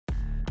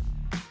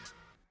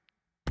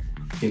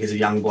think as a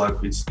young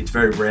bloke, it's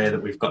very rare that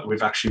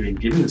we've actually been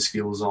given the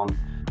skills on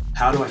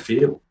how do I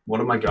feel? What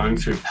am I going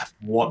through?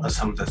 What are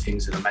some of the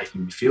things that are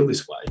making me feel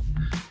this way?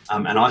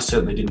 And I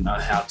certainly didn't know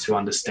how to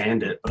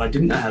understand it, but I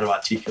didn't know how to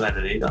articulate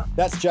it either.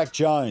 That's Jack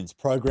Jones,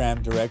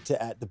 Program Director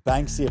at the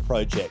Banksia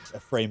Project, a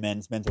free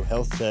men's mental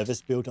health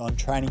service built on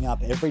training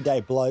up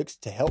everyday blokes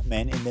to help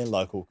men in their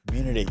local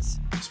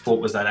communities.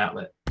 Sport was that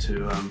outlet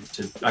to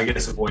I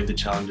guess, avoid the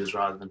challenges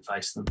rather than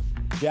face them.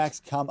 Jack's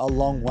come a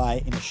long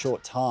way in a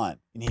short time.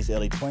 In his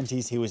early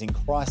 20s, he was in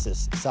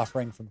crisis,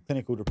 suffering from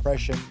clinical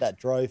depression that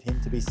drove him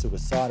to be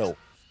suicidal.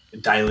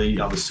 Daily,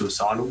 I was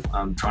suicidal,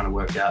 trying to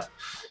work out,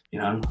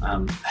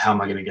 how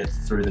am I going to get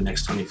through the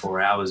next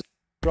 24 hours?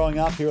 Growing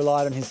up, he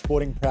relied on his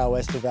sporting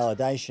prowess for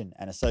validation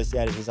and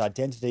associated his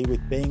identity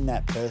with being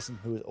that person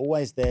who was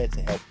always there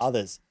to help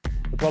others.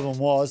 The problem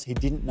was he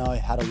didn't know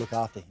how to look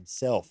after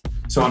himself.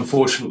 So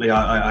unfortunately,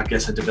 I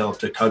guess I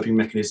developed a coping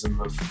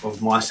mechanism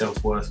of my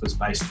self-worth was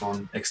based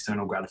on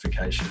external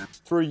gratification.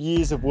 Through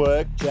years of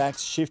work,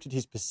 Jack's shifted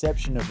his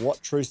perception of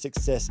what true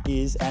success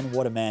is and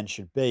what a man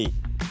should be.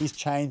 He's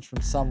changed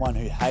from someone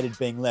who hated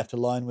being left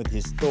alone with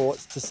his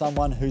thoughts to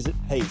someone who's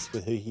at peace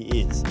with who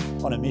he is,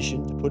 on a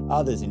mission to put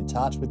others in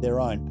touch with their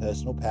own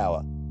personal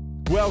power.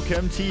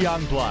 Welcome to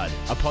Young Blood,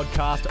 a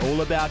podcast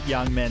all about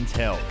young men's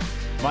health.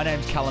 My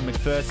name's Callum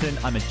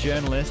McPherson, I'm a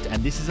journalist,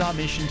 and this is our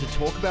mission to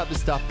talk about the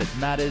stuff that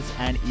matters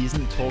and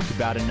isn't talked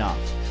about enough.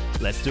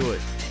 Let's do it.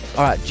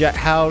 All right, Jack,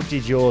 how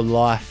did your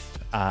life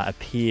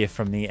appear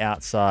from the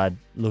outside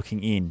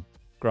looking in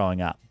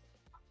growing up?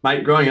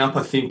 Mate, growing up,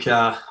 I think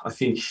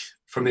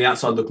from the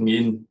outside looking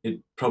in,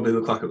 it probably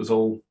looked like it was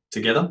all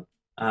together.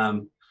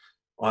 I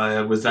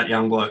was that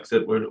young bloke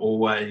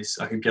that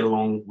I could get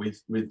along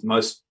with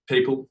most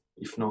people,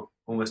 if not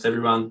almost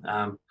everyone.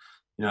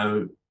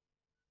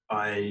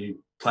 I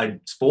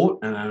played sport,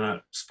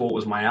 and sport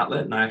was my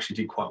outlet, and I actually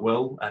did quite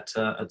well at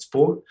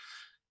sport.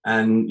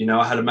 And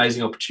I had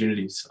amazing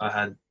opportunities. I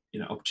had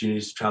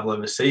opportunities to travel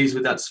overseas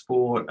with that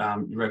sport,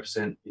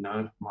 represent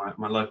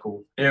my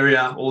local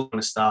area, all that kind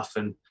of stuff,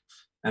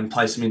 and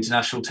play some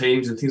international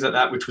teams and things like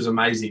that, which was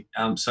amazing.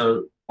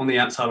 So on the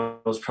outside, I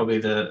was probably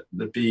the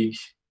big,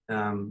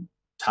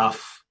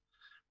 tough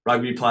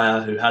rugby player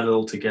who had it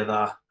all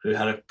together, who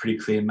had a pretty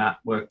clear map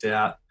worked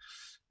out.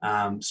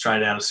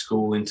 Straight out of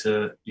school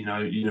into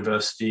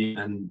university,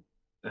 and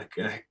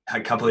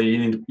had a couple of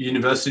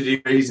university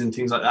degrees and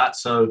things like that.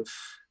 So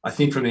I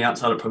think from the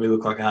outside it probably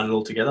looked like I had it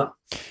all together.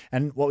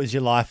 And what was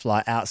your life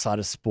like outside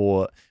of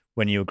sport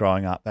when you were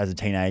growing up as a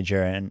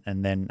teenager and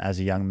then as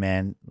a young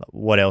man?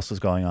 What else was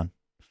going on?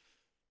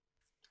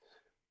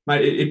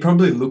 Mate, it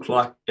probably looked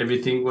like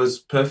everything was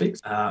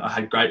perfect. I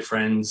had great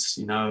friends.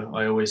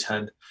 I always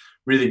had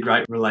really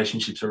great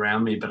relationships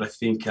around me, but I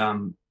think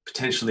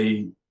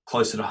potentially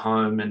closer to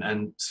home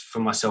and for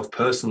myself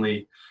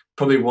personally,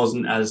 probably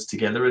wasn't as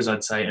together as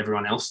I'd say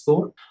everyone else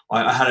thought.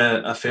 I had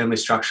a family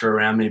structure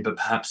around me, but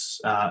perhaps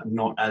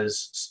not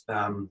as,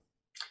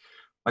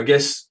 I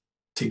guess,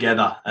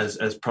 together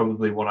as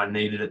probably what I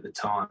needed at the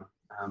time.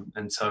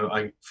 And so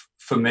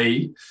for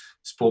me,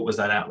 sport was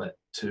that outlet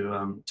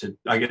to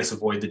I guess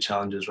avoid the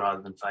challenges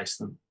rather than face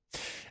them.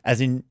 As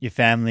in your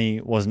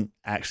family wasn't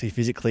actually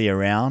physically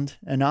around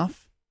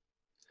enough?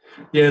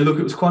 Yeah, look,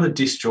 it was quite a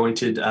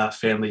disjointed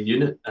family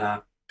unit.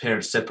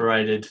 Parents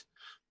separated,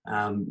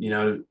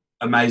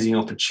 amazing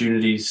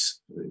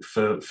opportunities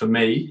for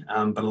me,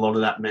 but a lot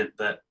of that meant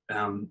that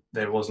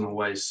there wasn't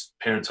always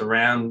parents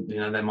around.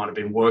 They might have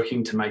been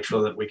working to make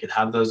sure that we could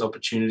have those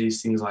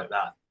opportunities, things like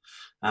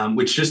that,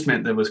 which just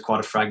meant there was quite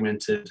a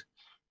fragmented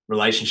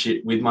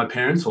relationship with my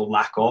parents, or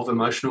lack of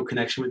emotional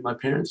connection with my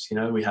parents.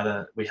 We had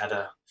a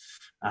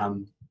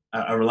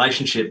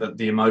relationship, but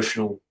the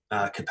emotional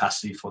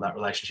capacity for that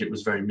relationship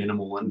was very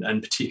minimal,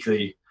 and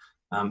particularly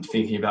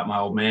thinking about my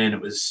old man,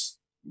 it was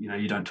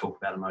you don't talk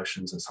about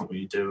emotions. It's not what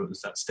you do. It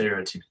was that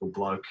stereotypical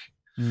bloke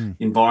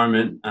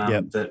environment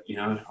that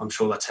I'm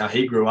sure that's how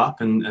he grew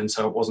up, and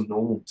so it wasn't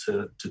normal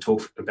to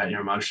talk about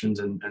your emotions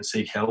and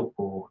seek help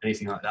or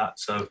anything like that.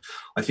 So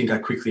I think I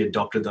quickly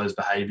adopted those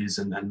behaviours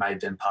and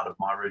made them part of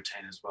my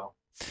routine as well.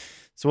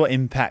 So what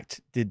impact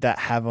did that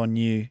have on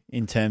you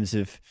in terms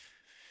of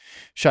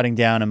shutting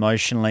down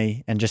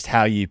emotionally and just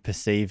how you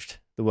perceived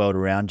the world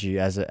around you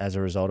as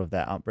a result of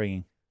that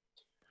upbringing?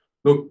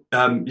 Look,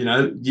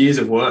 years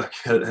of work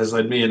has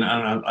led me, and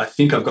I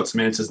think I've got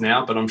some answers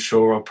now, but I'm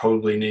sure I'll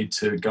probably need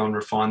to go and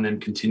refine them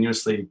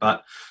continuously.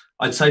 But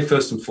I'd say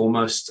first and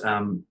foremost,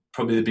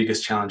 probably the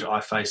biggest challenge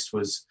I faced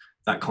was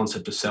that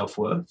concept of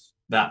self-worth,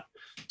 that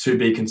to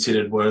be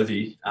considered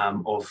worthy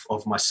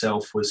of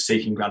myself was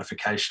seeking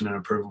gratification and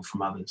approval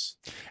from others.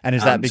 And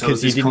is that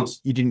because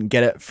you didn't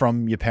get it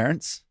from your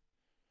parents?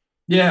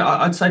 Yeah,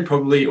 I'd say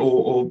probably,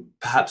 or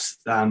perhaps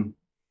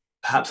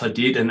I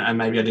did, and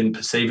maybe I didn't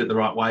perceive it the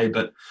right way,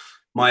 but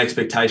my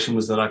expectation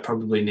was that I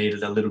probably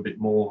needed a little bit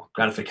more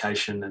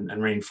gratification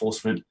and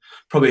reinforcement,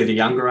 probably at a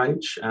younger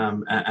age,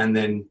 and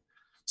then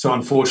So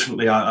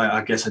unfortunately,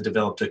 I guess I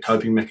developed a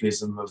coping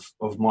mechanism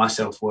of my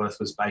self-worth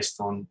was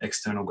based on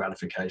external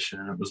gratification,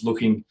 and it was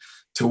looking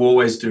to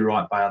always do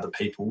right by other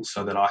people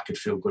so that I could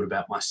feel good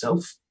about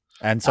myself.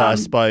 And so I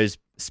suppose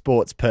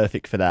sport's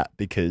perfect for that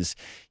because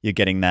you're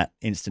getting that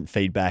instant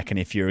feedback. And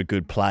if you're a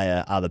good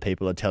player, other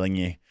people are telling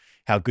you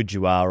how good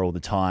you are all the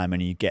time,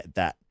 and you get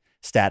that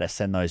status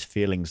and those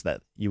feelings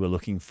that you were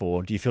looking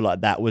for. Do you feel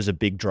like that was a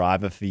big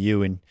driver for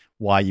you in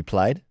why you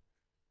played?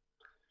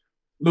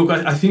 Look,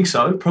 I think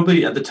so.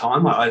 Probably at the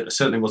time, I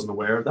certainly wasn't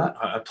aware of that.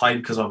 I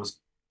played because I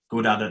was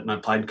good at it, and I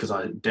played because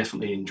I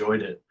definitely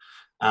enjoyed it.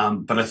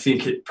 But I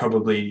think it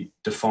probably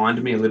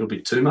defined me a little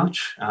bit too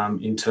much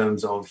in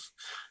terms of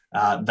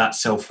that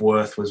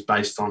self-worth was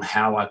based on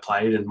how I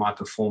played and my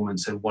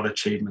performance and what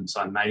achievements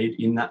I made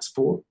in that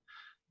sport.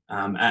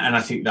 And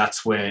I think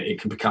that's where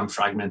it can become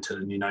fragmented.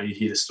 And, you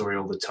hear the story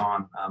all the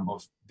time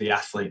of the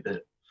athlete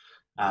that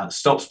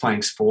stops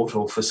playing sport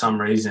or for some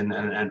reason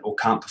or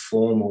can't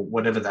perform or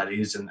whatever that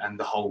is. And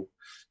the whole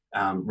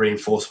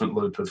reinforcement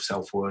loop of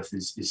self-worth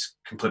is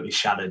completely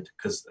shattered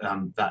because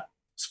that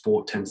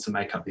sport tends to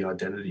make up the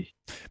identity.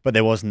 But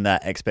there wasn't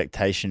that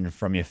expectation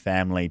from your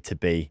family to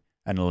be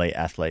an elite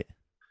athlete?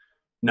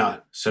 No,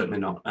 certainly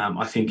not.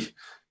 I think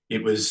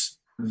it was,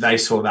 they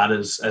saw that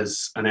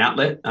as an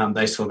outlet.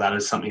 They saw that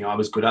as something I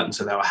was good at. And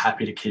so they were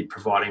happy to keep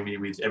providing me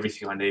with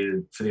everything I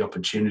needed for the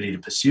opportunity to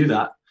pursue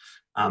that.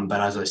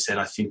 But as I said,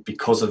 I think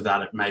because of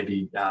that, it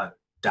maybe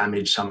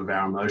damaged some of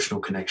our emotional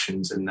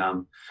connections and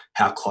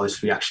how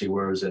close we actually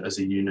were as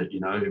a unit.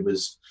 It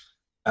was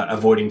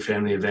avoiding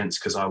family events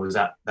because I was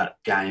at that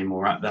game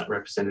or at that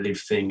representative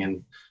thing.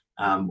 And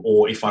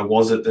or if I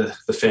was at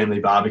the family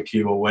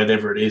barbecue or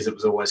whatever it is, it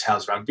was always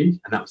how's rugby,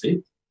 and that was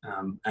it.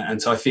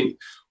 And so I think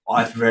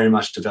I very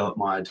much developed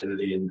my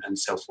identity and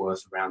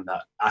self-worth around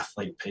that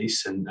athlete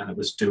piece, and it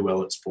was do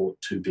well at sport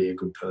to be a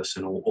good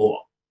person.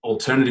 Or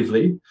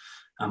alternatively,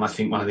 I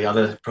think one of the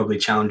other probably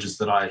challenges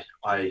that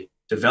I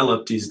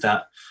developed is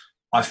that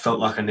I felt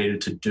like I needed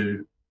to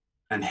do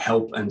and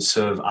help and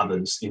serve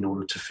others in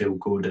order to feel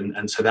good.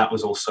 And so that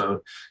was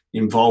also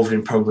involved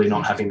in probably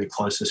not having the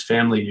closest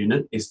family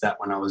unit, is that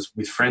when I was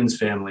with friends'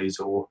 families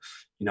or,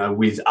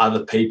 with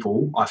other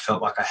people, I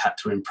felt like I had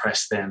to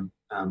impress them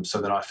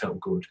so that I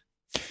felt good.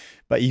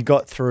 But you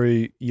got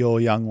through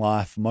your young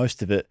life,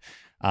 most of it.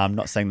 I'm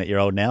not saying that you're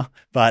old now,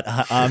 but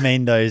I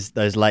mean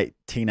those late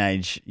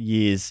teenage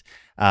years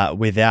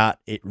without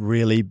it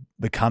really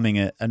becoming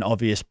an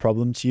obvious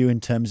problem to you in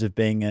terms of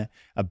being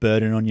a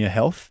burden on your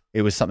health.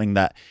 It was something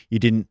that you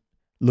didn't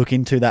look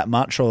into that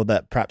much, or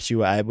that perhaps you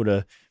were able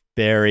to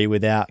bury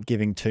without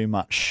giving too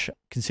much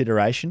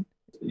consideration.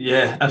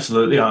 Yeah,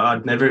 absolutely.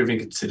 I'd never even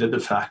considered the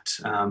fact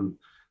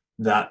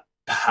that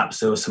perhaps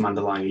there were some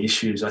underlying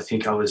issues. I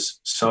think I was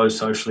so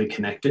socially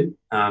connected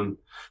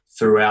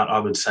throughout, I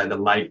would say, the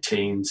late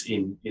teens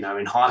in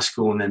high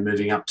school, and then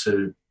moving up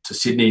to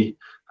Sydney.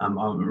 I'm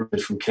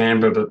originally from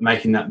Canberra, but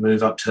making that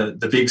move up to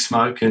the big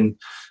smoke and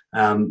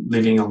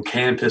living on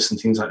campus and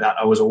things like that,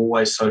 I was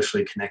always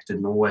socially connected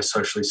and always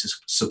socially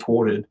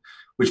supported,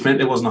 which meant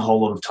there wasn't a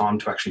whole lot of time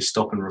to actually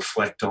stop and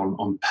reflect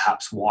on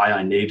perhaps why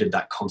I needed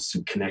that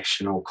constant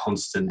connection or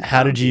constant.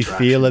 How did you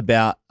feel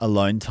about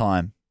alone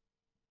time?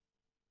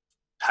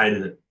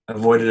 Hated it,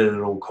 avoided it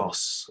at all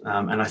costs.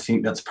 And I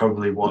think that's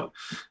probably what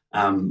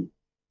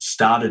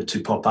started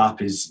to pop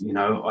up is,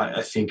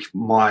 I think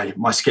my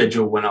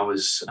schedule when I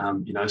was,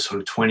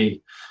 sort of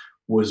 20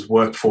 was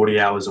work 40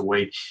 hours a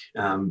week,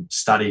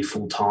 study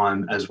full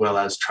time, as well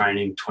as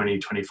training 20,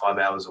 25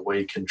 hours a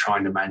week and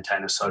trying to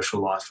maintain a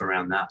social life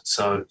around that.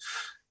 So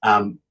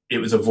it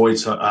was avoid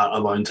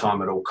alone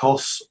time at all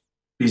costs.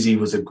 Busy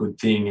was a good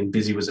thing, and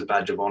busy was a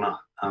badge of honour,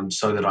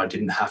 so that I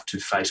didn't have to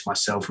face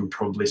myself and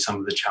probably some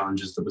of the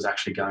challenges that was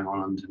actually going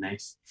on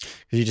underneath.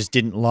 Because you just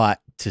didn't like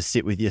to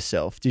sit with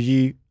yourself. Did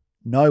you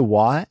know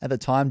why at the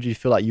time? Do you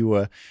feel like you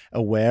were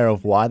aware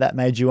of why that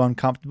made you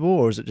uncomfortable,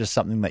 or is it just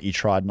something that you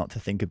tried not to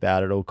think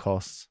about at all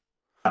costs?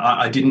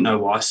 I didn't know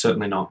why,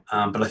 certainly not.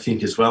 But I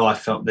think as well, I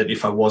felt that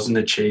if I wasn't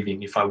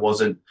achieving, if I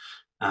wasn't,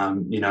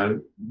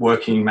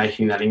 working,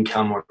 making that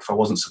income, or if I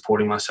wasn't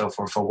supporting myself,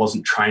 or if I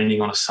wasn't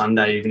training on a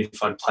Sunday, even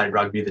if I'd played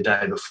rugby the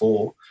day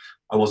before,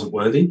 I wasn't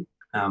worthy.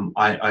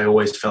 I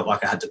always felt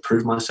like I had to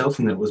prove myself,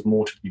 and there was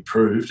more to be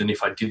proved. And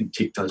if I didn't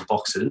tick those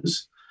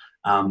boxes,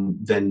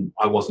 then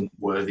I wasn't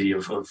worthy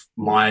of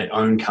my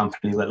own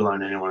company, let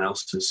alone anyone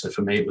else's. So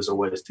for me, it was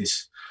always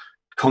this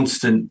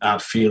constant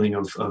feeling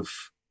of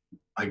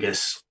I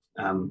guess,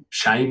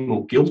 shame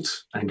or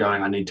guilt, and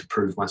going, I need to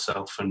prove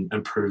myself and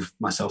prove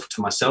myself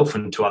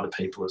and to other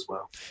people as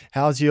well.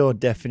 How's your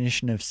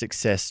definition of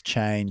success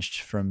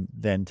changed from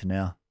then to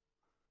now?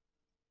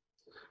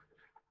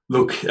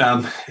 Look,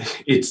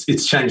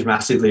 it's changed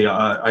massively.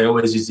 I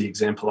always use the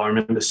example. I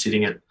remember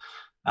sitting at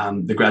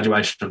the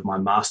graduation of my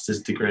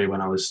master's degree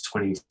when I was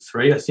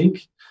 23, I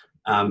think,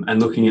 and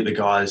looking at the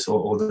guys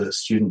or the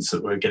students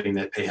that were getting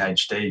their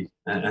PhD.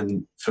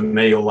 And for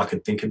me, all I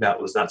could think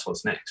about was that's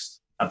what's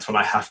next. That's what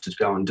I have to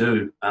go and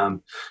do.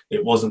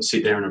 It wasn't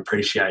sit there and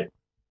appreciate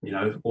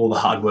all the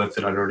hard work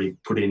that I'd already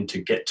put in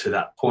to get to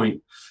that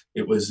point,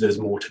 there's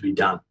more to be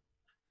done.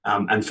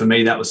 And for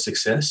me, that was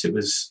success. It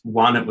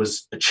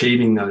was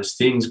achieving those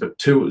things, but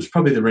two, it was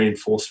probably the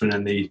reinforcement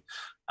and the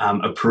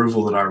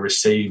approval that I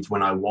received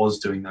when I was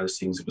doing those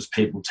things. It was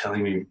people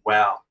telling me,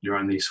 wow, you're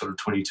only sort of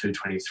 22,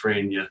 23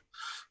 and you're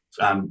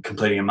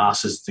completing a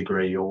master's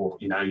degree, or,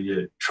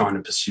 you're trying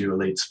to pursue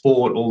elite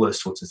sport, all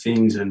those sorts of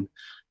things. And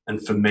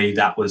for me,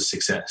 that was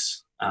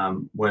success.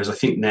 Whereas I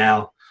think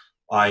now,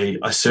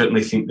 I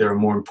certainly think there are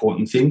more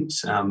important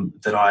things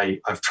that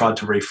I've tried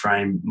to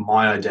reframe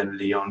my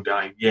identity on,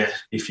 going, yeah,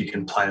 if you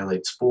can play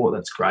elite sport,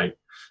 that's great.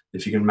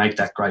 If you can make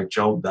that great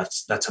job,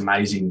 that's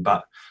amazing.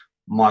 But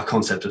my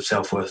concept of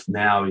self-worth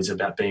now is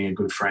about being a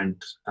good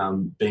friend,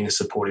 being a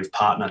supportive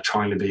partner,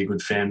 trying to be a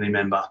good family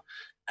member.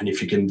 And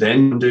if you can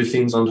then do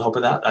things on top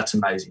of that, that's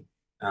amazing.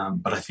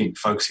 But I think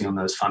focusing on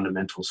those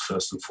fundamentals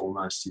first and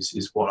foremost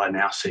is what I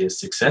now see as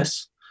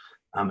success,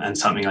 and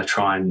something I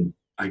try and,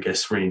 I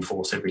guess,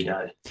 reinforce every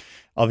day.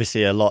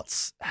 Obviously, a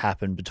lot's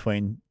happened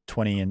between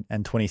 20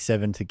 and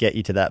 27 to get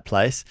you to that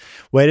place.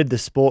 Where did the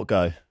sport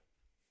go?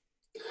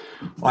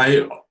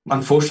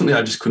 Unfortunately,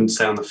 I just couldn't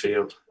stay on the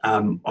field.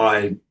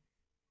 I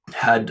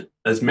had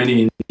as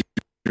many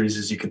injuries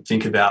as you could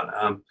think about.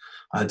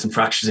 I had some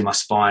fractures in my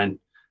spine.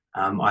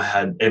 I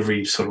had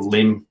every sort of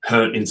limb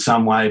hurt in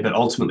some way, but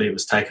ultimately it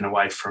was taken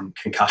away from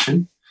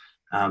concussion.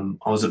 I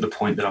was at the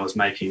point that I was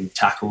making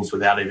tackles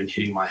without even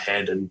hitting my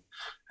head and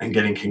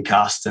getting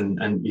concussed. And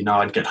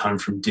I'd get home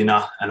from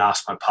dinner and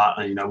ask my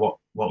partner, what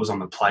was on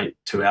the plate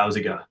 2 hours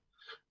ago?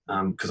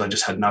 Because I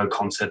just had no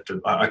concept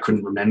of, I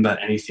couldn't remember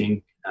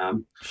anything.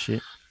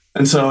 Shit.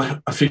 And so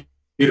I figured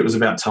it was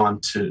about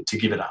time to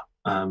give it up.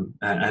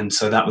 And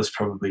so that was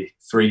probably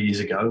 3 years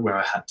ago, where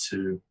I had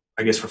to,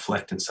 I guess,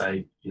 reflect and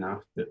say,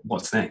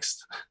 what's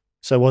next?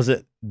 So was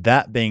it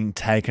that being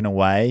taken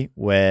away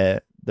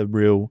where the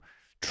real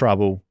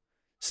trouble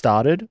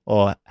started,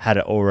 or had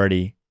it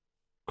already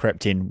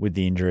crept in with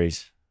the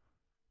injuries?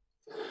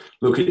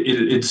 Look,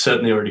 it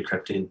certainly already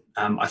crept in.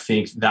 I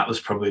think that was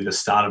probably the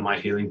start of my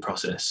healing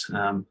process.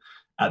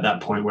 At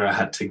that point where I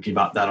had to give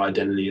up that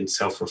identity and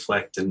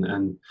self-reflect.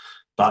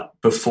 But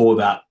before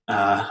that,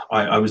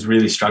 I was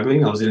really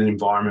struggling. I was in an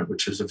environment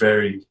which was a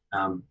very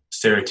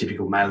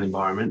stereotypical male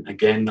environment.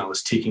 Again, I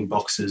was ticking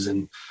boxes,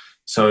 and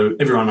so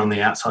everyone on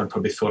the outside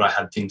probably thought I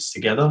had things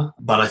together.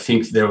 But I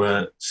think there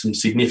were some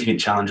significant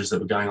challenges that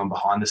were going on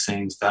behind the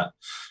scenes that,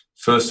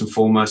 first and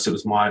foremost, it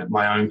was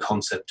my own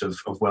concept of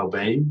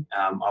well-being.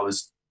 I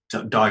was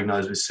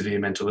diagnosed with severe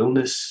mental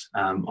illness.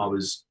 I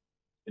was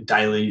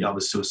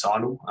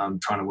suicidal,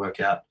 trying to work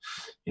out,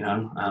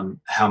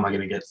 how am I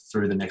going to get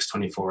through the next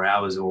 24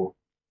 hours, or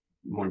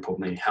more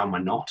importantly, how am I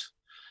not?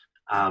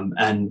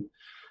 And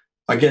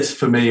I guess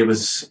for me, it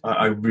was,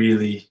 I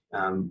really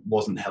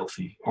wasn't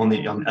healthy on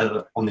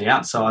the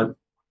outside.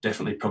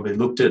 Definitely probably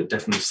looked it,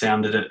 definitely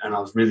sounded it. And I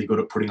was really good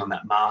at putting on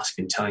that mask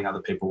and telling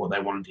other people what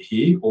they wanted to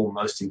hear, or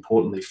most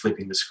importantly,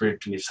 flipping the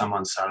script. And if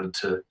someone started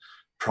to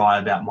pry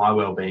about my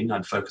well-being,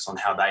 I'd focus on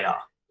how they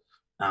are.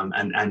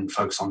 And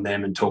focus on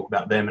them and talk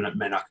about them. And it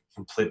meant I could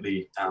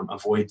completely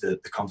avoid the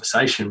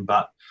conversation.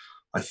 But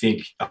I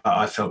think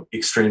I felt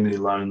extremely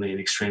lonely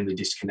and extremely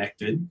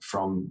disconnected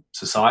from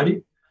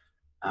society.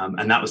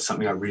 And that was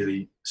something I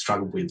really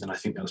struggled with. And I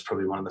think that was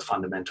probably one of the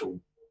fundamental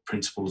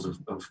principles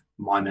of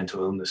my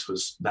mental illness,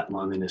 was that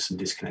loneliness and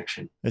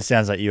disconnection. It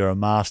sounds like you're a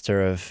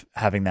master of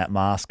having that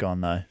mask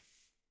on, though.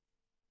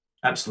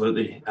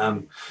 Absolutely.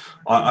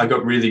 I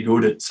got really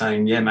good at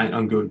saying, yeah, mate,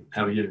 I'm good.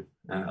 How are you?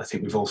 I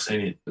think we've all seen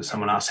it.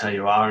 Someone asks how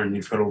you are, and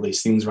you've got all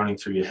these things running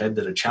through your head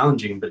that are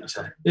challenging, but you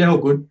say, yeah, all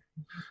good.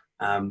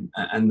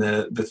 And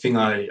the thing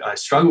I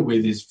struggled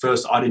with is,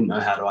 first, I didn't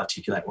know how to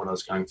articulate what I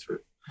was going through.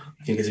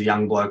 I think as a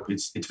young bloke,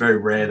 it's very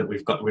rare that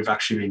we've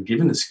actually been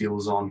given the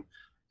skills on,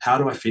 how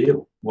do I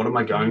feel? What am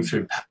I going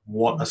through?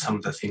 What are some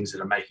of the things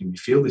that are making me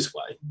feel this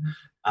way?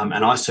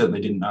 And I certainly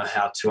didn't know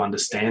how to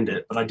understand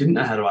it, but I didn't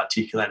know how to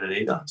articulate it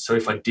either. So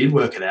if I did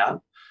work it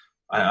out,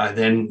 I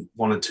then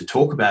wanted to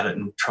talk about it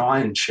and try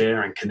and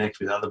share and connect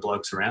with other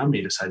blokes around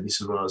me to say, this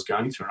is what I was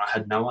going through. And I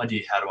had no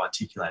idea how to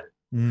articulate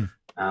it.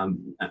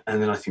 And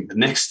then I think the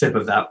next step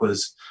of that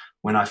was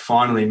when I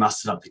finally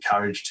mustered up the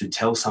courage to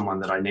tell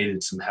someone that I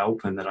needed some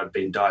help and that I'd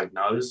been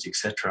diagnosed,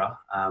 etc.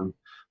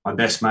 My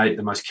best mate,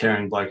 the most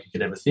caring bloke you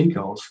could ever think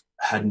of,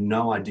 had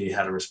no idea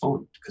how to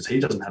respond, because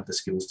he doesn't have the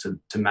skills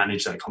to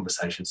manage that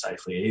conversation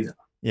safely either.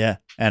 Yeah.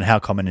 And how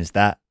common is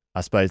that? I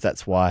suppose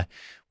that's why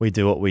we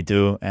do what we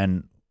do,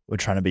 and we're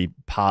trying to be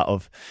part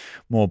of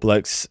more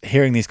blokes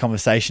hearing these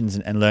conversations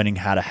and learning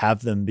how to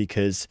have them,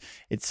 because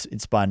it's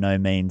by no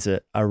means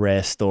a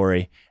rare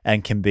story,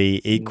 and can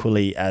be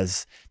equally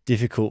as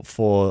difficult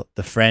for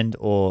the friend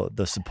or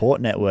the support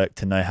network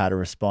to know how to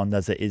respond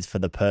as it is for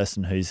the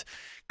person who's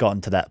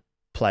gotten to that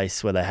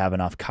place where they have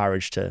enough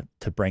courage to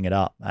bring it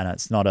up. And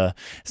it's not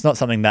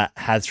something that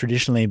has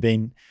traditionally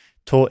been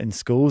taught in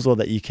schools, or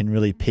that you can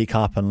really pick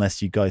up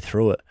unless you go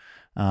through it.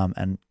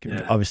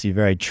 Obviously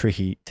very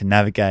tricky to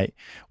navigate.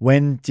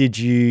 When did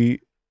you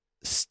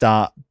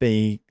start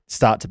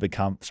start to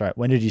become,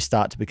 when did you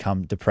start to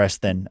become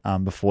depressed then,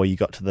 before you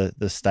got to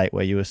the state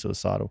where you were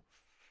suicidal?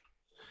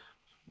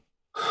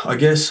 I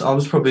guess I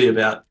was probably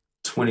about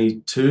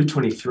 22,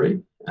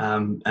 23.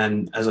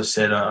 And as I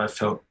said, I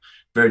felt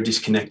very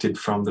disconnected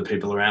from the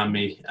people around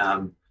me.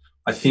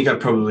 I think I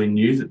probably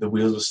knew that the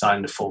wheels were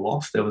starting to fall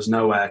off. There was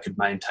no way I could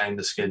maintain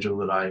the schedule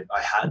that I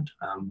had,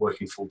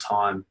 working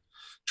full-time,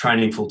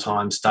 training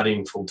full-time,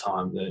 studying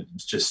full-time. It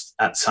was just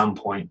at some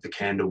point the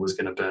candle was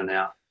going to burn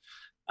out.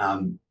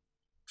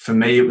 For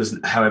me, it was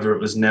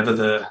never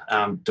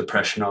the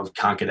depression of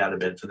can't get out of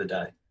bed for the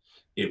day.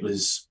 It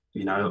was,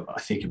 I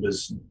think it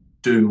was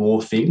do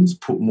more things,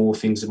 put more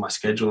things in my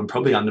schedule, and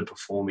probably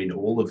underperforming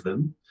all of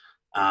them,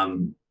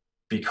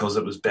 because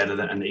it was better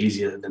and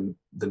easier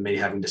than me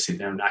having to sit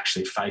there and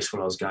actually face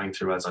what I was going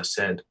through, as I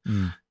said.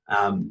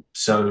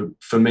 So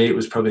for me, it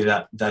was probably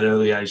that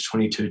early age,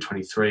 22,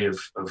 23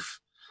 of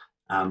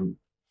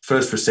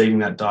first receiving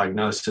that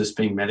diagnosis,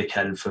 being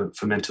medicated for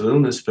mental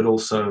illness, but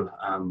also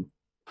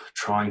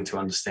trying to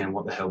understand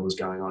what the hell was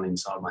going on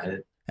inside my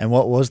head. And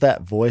what was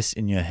that voice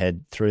in your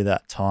head through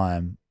that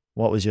time?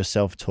 What was your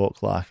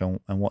self-talk like, and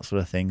what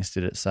sort of things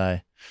did it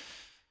say?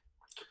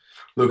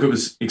 Look, it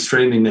was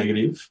extremely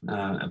negative,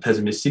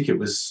 pessimistic. It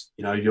was,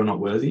 you're not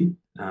worthy.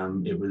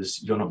 It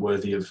was, you're not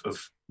worthy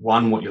of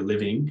one, what you're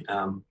living,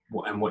 and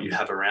what you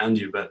have around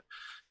you, but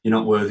you're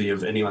not worthy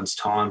of anyone's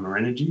time or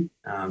energy.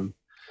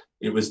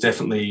 It was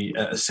definitely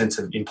a sense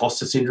of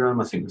imposter syndrome.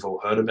 I think we've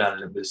all heard about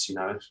it. It was,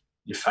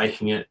 you're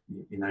faking it.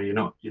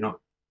 You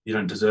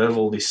don't deserve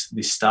all this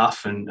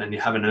stuff, and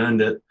you haven't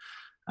earned it.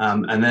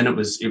 And then it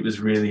was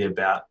really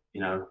about,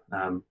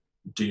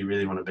 do you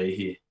really want to be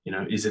here?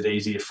 Is it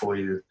easier for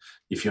you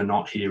if you're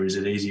not here? Is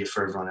it easier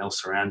for everyone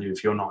else around you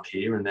if you're not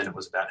here? And then it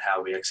was about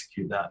how we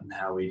execute that and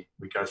how we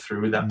go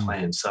through with that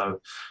plan. So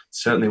it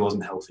certainly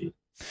wasn't healthy.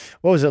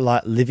 What was it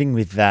like living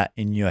with that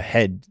in your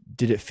head?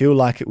 Did it feel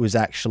like it was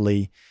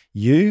actually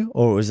you,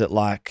 or was it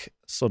like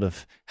sort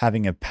of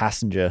having a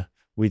passenger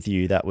with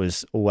you that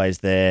was always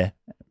there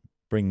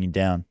bringing you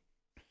down?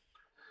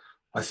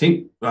 I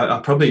think I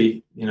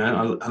probably,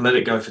 I let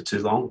it go for too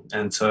long.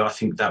 And so I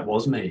think that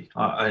was me.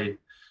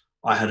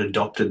 I had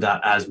adopted that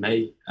as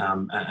me,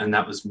 and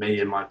that was me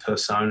and my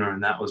persona,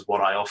 and that was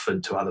what I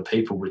offered to other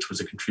people, which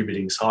was a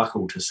contributing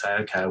cycle to say,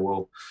 okay,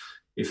 well,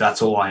 if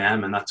that's all I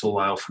am and that's all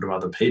I offer to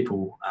other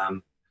people,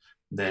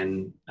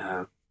 then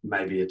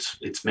maybe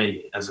it's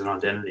me as an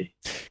identity.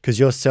 Because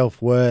your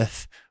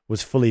self-worth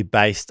was fully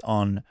based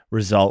on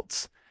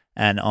results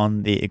and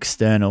on the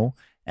external,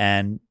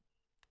 and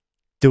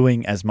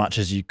doing as much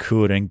as you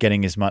could and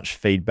getting as much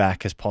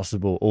feedback as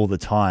possible all the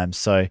time.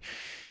 So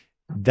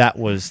that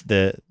was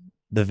the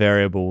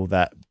variable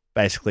that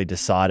basically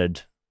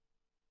decided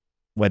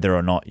whether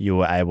or not you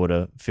were able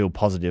to feel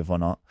positive or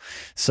not.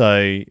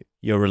 So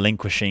you're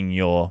relinquishing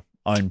your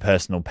own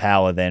personal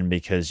power then,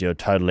 because you're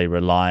totally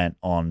reliant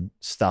on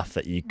stuff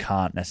that you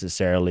can't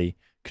necessarily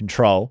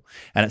control.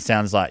 And it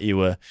sounds like you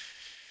were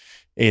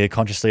either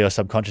consciously or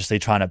subconsciously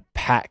trying to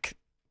pack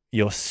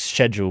your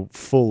schedule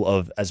full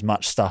of as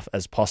much stuff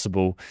as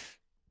possible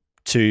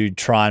to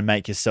try and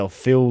make yourself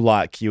feel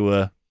like you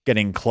were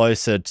getting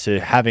closer to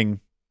having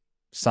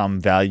some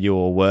value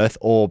or worth,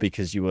 or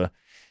because you were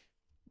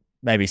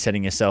maybe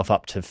setting yourself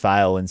up to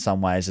fail in some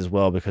ways as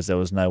well, because there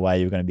was no way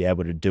you were going to be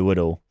able to do it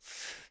all.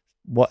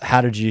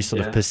 How did you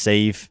sort of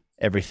perceive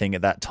everything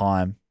at that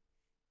time?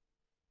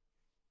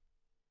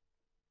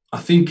 I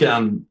think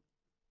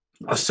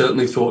I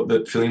certainly thought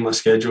that filling my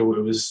schedule,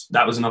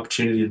 that was an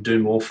opportunity to do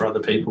more for other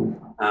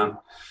people.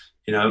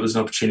 It was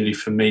an opportunity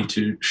for me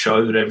to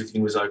show that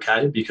everything was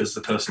okay, because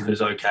the person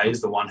who's okay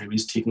is the one who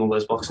is ticking all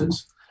those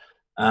boxes.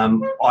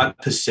 I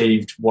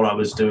perceived what I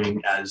was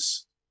doing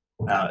as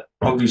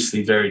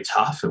obviously very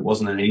tough. It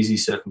wasn't an easy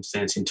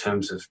circumstance in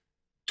terms of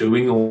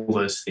doing all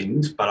those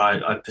things, but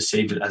I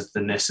perceived it as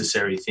the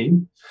necessary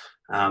thing.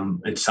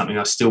 It's something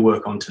I still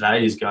work on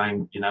today, is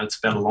going, it's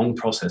about a long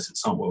process.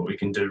 It's not what we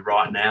can do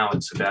right now.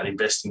 It's about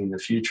investing in the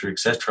future,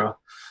 etc.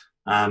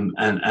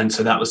 And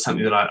so that was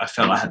something that I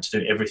felt I had to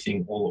do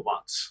everything all at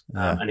once.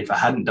 And if I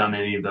hadn't done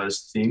any of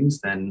those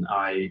things, then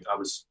I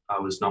was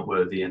not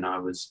worthy, and I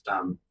was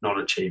not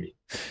achieving.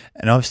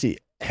 And obviously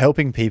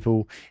helping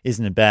people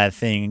isn't a bad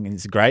thing.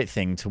 It's a great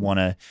thing to want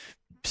to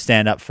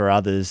stand up for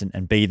others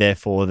and be there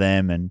for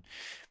them,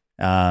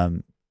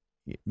 and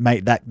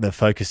make that the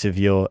focus of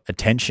your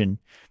attention.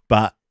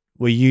 But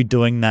were you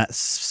doing that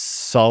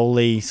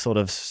solely sort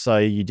of so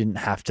you didn't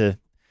have to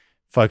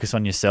focus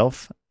on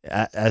yourself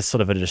as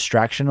sort of a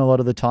distraction a lot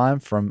of the time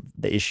from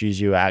the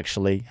issues you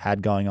actually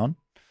had going on?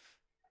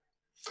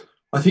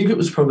 I think it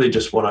was probably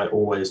just what I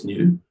always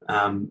knew.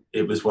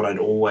 It was what I'd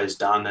always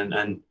done,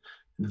 and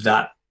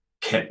that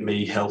kept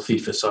me healthy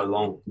for so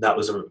long. That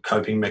was a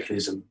coping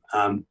mechanism.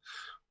 My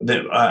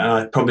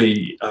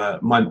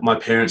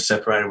parents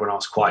separated when I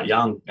was quite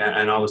young,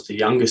 and I was the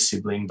youngest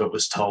sibling, but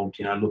was told,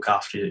 look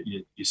after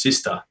your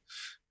sister.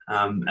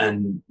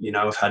 And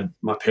I've had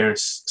my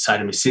parents say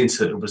to me since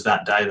that it was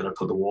that day that I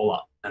put the wall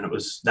up, and it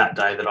was that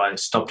day that I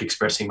stopped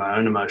expressing my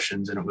own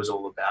emotions, and it was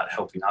all about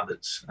helping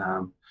others.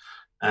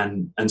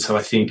 And so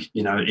I think,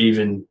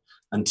 even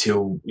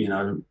until,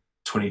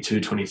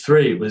 22,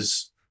 23, it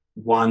was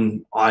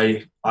one,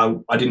 I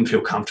didn't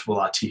feel comfortable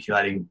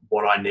articulating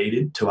what I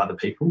needed to other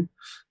people.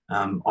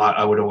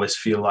 I would always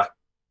feel like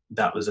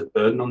that was a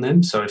burden on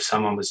them. So if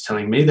someone was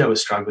telling me they were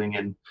struggling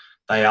and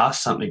they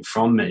asked something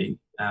from me,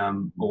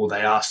 or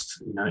they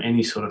asked,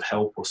 any sort of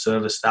help or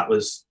service, that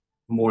was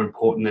more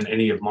important than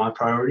any of my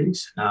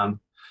priorities. And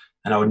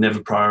I would never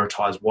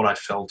prioritize what I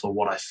felt or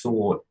what I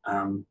thought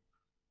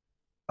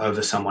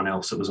over someone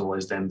else. It was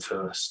always them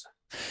first.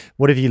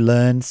 What have you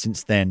learned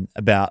since then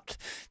about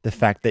the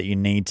fact that you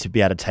need to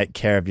be able to take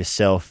care of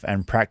yourself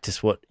and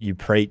practice what you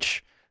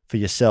preach for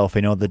yourself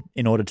in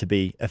order to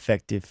be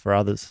effective for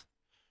others?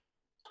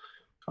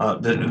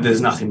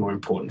 There's nothing more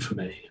important for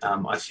me.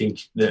 I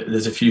think that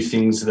there's a few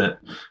things that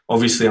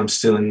obviously I'm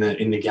still in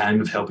the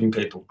game of helping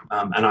people,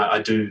 and I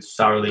do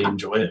thoroughly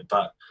enjoy it.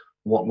 But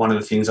one of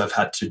the things I've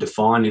had to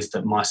define is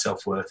that my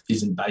self-worth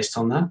isn't based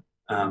on that.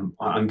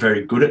 I'm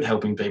very good at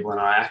helping people, and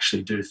I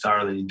actually do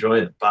thoroughly enjoy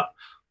it. But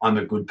I'm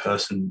a good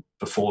person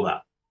before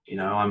that.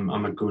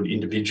 I'm a good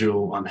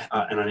individual, and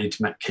I need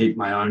to keep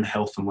my own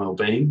health and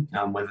well-being,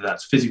 whether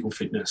that's physical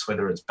fitness,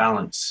 whether it's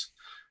balance,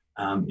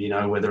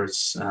 whether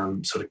it's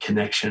sort of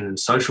connection and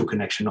social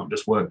connection, not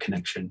just work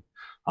connection,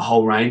 a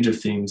whole range of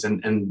things.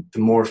 And the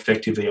more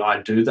effectively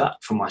I do that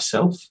for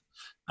myself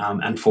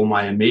and for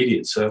my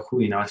immediate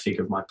circle, I think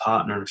of my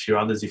partner and a few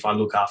others, if I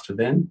look after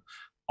them,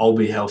 I'll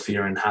be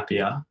healthier and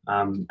happier,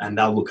 and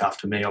they'll look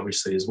after me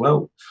obviously as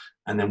well.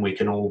 And then we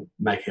can all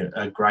make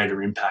a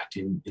greater impact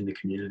in the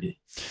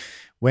community.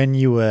 When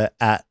you were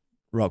at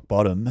rock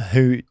bottom,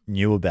 who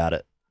knew about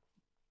it?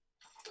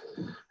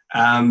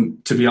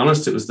 To be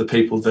honest, it was the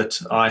people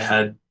that I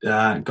had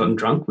gotten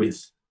drunk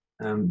with,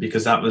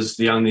 because that was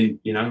the only,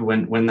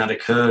 when that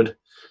occurred,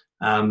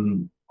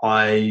 and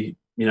it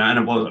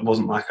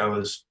wasn't like I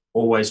was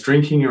always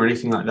drinking or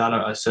anything like that.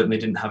 I certainly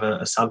didn't have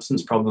a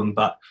substance problem,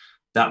 but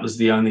that was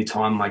the only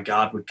time my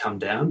guard would come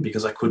down,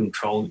 because I couldn't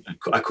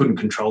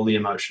control the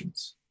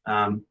emotions.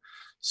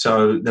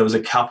 So there was a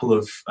couple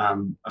of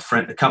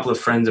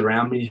friends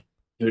around me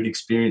who had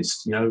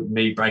experienced,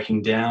 me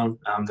breaking down.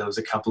 There was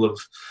a couple of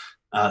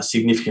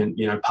significant,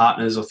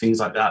 partners or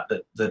things like that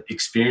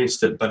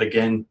experienced it. But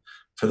again,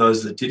 for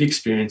those that did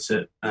experience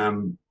it,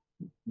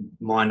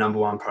 my number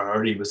one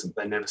priority was that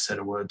they never said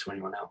a word to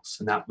anyone else.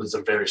 And that was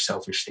a very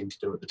selfish thing to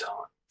do at the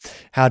time.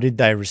 How did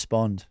they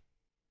respond?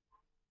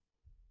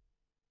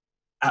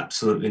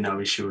 Absolutely no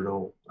issue at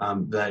all.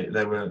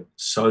 They were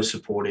so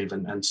supportive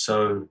and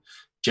so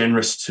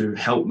generous to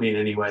help me in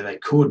any way they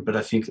could. But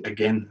I think,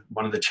 again,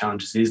 one of the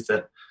challenges is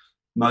that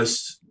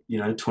most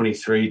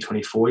 23,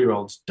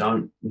 24-year-olds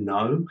don't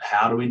know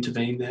how to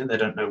intervene there. They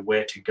don't know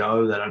where to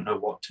go. They don't know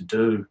what to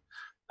do.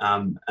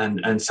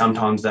 And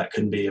sometimes that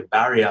can be a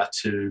barrier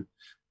to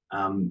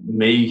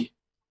me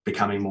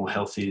becoming more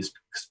healthy, is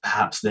because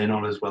perhaps they're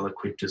not as well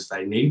equipped as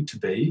they need to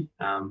be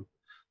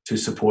to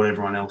support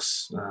everyone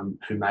else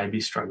who may be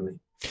struggling.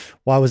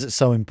 Why was it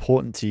so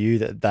important to you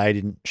that they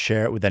didn't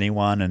share it with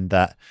anyone and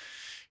that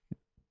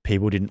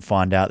people didn't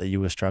find out that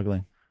you were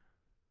struggling?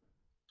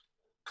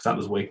 Because that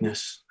was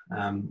weakness.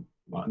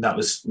 That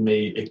was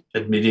me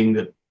admitting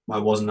that I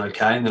wasn't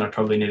okay and that I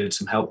probably needed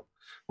some help,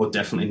 or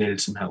definitely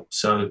needed some help.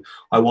 So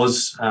I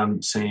was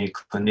seeing a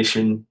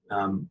clinician,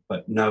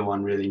 but no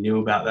one really knew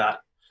about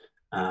that.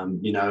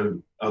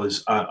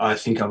 I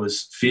think I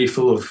was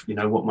fearful of,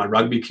 what my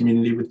rugby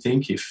community would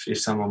think if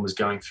someone was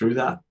going through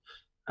that,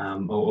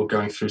 or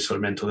going through sort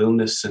of mental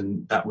illness,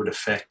 and that would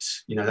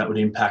affect, that would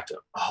impact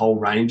a whole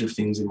range of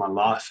things in my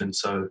life. And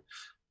so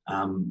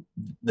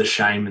the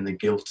shame and the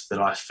guilt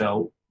that I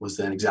felt was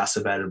then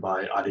exacerbated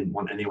by, I didn't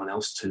want anyone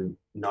else to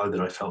know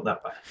that I felt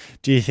that way.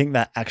 Do you think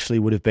that actually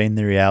would have been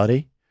the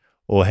reality,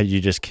 or had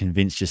you just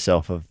convinced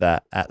yourself of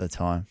that at the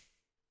time?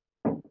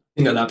 I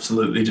think I'd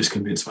absolutely just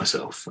convinced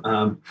myself.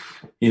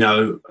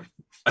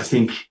 I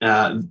think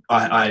some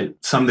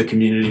of the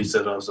communities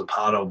that I was a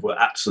part of were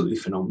absolutely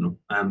phenomenal,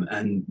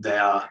 and they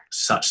are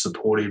such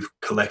supportive,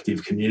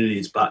 collective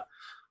communities. But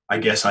I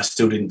guess I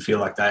still didn't feel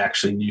like they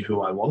actually knew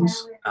who I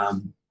was,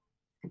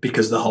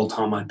 because the whole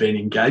time I'd been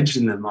engaged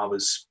in them,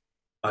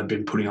 I'd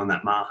been putting on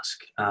that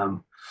mask.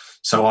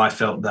 So I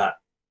felt that,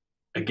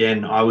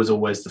 again, I was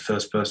always the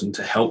first person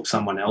to help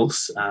someone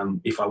else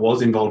if I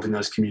was involved in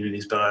those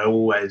communities, but I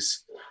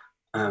always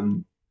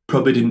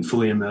probably didn't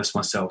fully immerse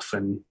myself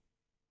and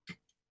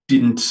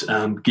didn't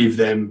give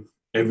them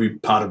every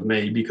part of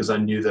me, because I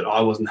knew that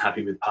I wasn't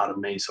happy with part of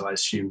me, so I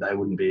assumed they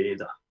wouldn't be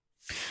either.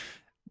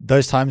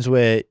 Those times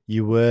where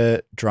you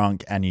were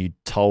drunk and you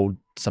told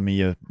some of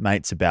your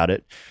mates about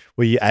it,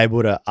 were you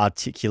able to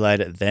articulate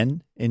it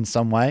then in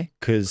some way?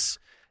 Because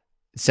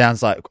it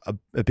sounds like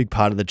a big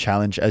part of the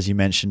challenge, as you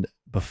mentioned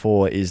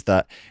before, is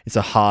that it's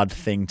a hard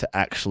thing to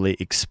actually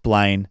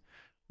explain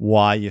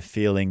why you're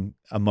feeling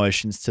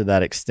emotions to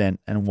that extent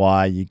and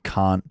why you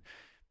can't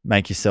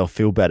make yourself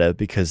feel better,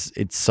 because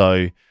it's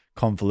so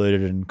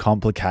convoluted and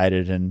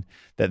complicated, and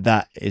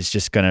that is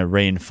just going to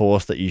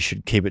reinforce that you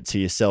should keep it to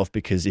yourself,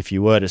 because if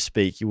you were to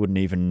speak, you wouldn't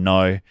even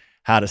know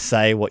how to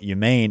say what you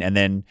mean, and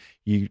then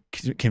you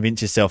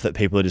convince yourself that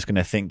people are just going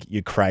to think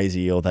you're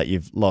crazy or that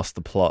you've lost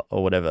the plot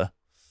or whatever.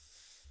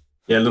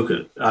 Yeah, look,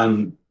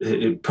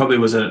 it probably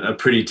was a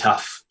pretty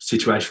tough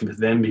situation for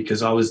them,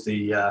 because I was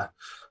the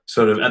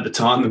sort of, at the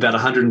time, about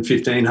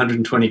 115,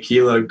 120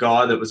 kilo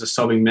guy that was a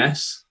sobbing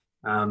mess,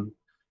 and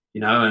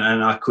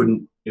I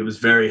couldn't, it was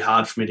very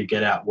hard for me to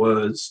get out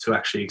words to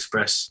actually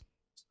express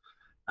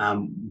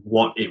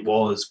what it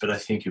was, but I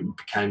think it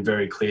became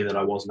very clear that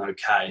I wasn't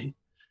okay.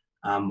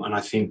 And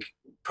I think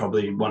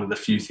probably one of the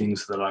few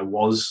things that I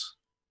was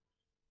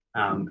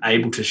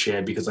able to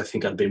share, because I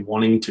think I'd been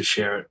wanting to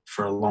share it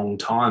for a long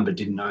time but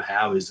didn't know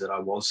how, is that I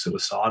was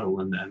suicidal,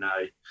 and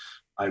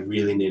I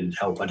really needed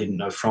help. I didn't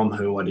know from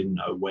who, I didn't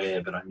know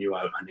where, but I knew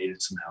I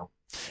needed some help.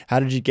 How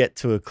did you get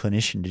to a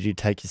clinician? Did you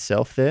take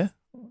yourself there?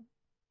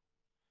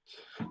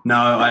 No,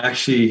 I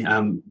actually,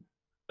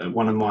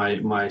 one of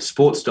my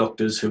sports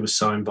doctors, who was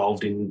so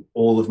involved in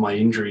all of my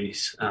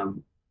injuries,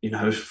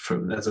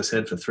 as I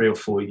said, for 3 or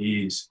 4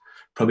 years,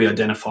 probably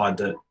identified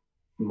that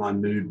my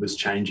mood was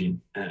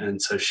changing.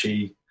 And so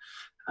she,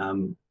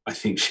 I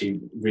think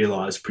she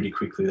realised pretty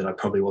quickly that I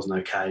probably wasn't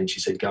okay. And she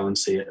said, go and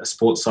see a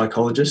sports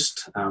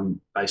psychologist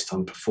based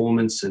on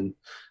performance. And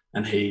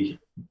he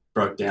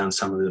broke down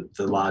some of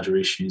the larger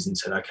issues and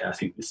said, okay, I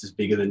think this is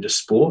bigger than just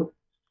sport.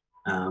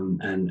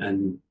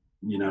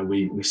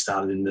 We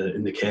started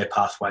in the care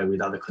pathway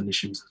with other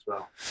clinicians as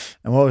well.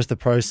 And what was the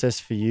process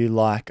for you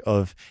like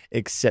of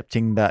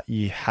accepting that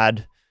you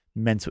had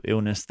mental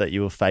illness that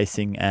you were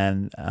facing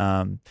and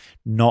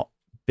not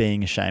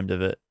being ashamed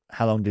of it?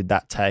 How long did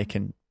that take,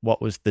 and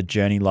what was the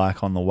journey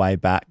like on the way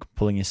back,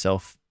 pulling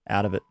yourself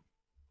out of it?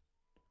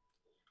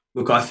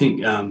 Look, I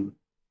think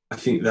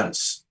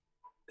that's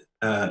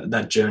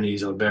that journey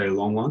is a very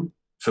long one.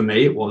 For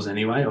me, it was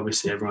anyway.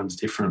 Obviously, everyone's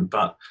different,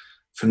 but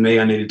for me,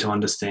 I needed to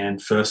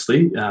understand,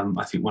 firstly,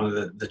 I think one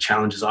of the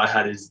challenges I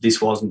had is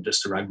this wasn't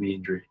just a rugby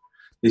injury.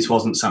 This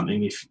wasn't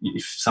something,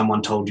 if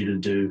someone told you to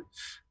do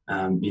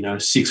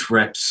 6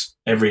 reps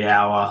every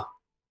hour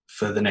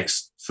for the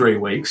next 3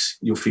 weeks,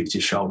 you'll fix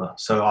your shoulder.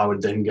 So I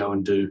would then go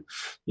and do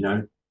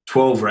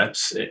 12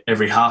 reps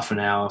every half an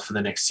hour for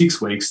the next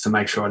 6 weeks to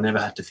make sure I never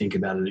had to think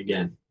about it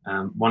again.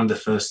 One of the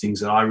first things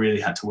that I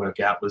really had to work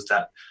out was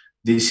that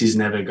this is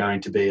never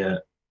going to be a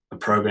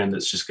program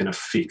that's just going to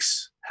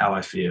fix how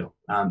I feel.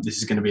 This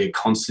is going to be a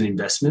constant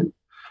investment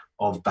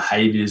of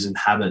behaviours and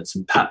habits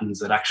and patterns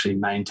that actually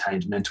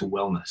maintained mental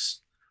wellness,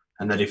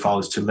 and that if I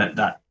was to let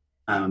that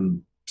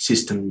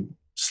system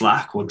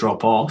slack or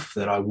drop off,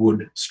 that I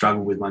would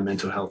struggle with my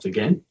mental health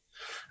again.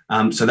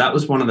 So that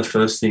was one of the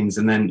first things.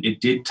 And then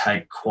it did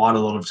take quite a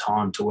lot of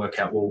time to work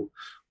out, well,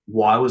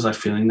 why was I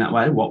feeling that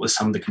way? What were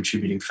some of the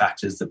contributing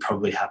factors that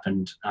probably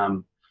happened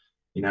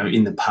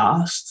in the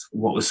past?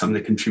 What were some of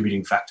the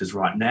contributing factors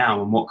right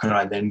now? And what could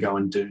I then go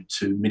and do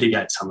to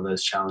mitigate some of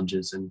those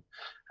challenges and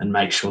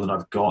make sure that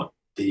I've got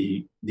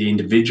the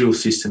individual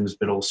systems,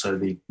 but also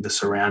the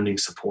surrounding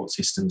support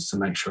systems to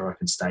make sure I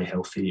can stay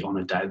healthy on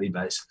a daily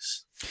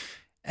basis.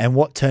 And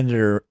what turned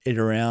it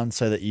around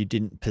so that you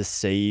didn't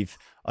perceive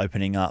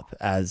opening up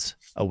as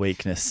a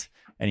weakness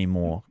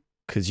anymore?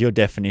 Because your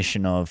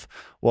definition of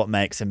what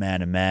makes a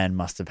man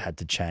must have had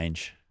to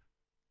change.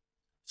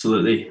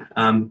 Absolutely.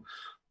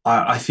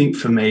 I think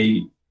for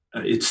me,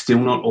 it's still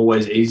not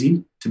always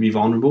easy to be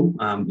vulnerable.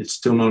 It's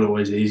still not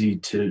always easy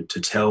to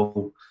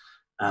tell,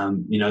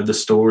 the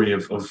story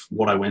of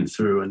what I went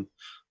through.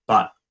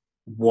 But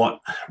what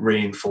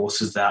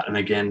reinforces that, and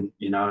again,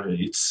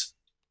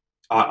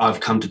 I've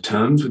come to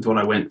terms with what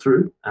I went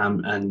through,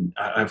 and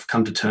I've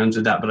come to terms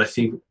with that. But I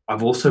think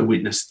I've also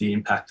witnessed the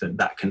impact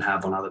that can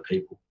have on other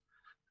people.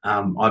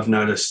 I've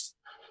noticed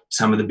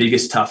some of the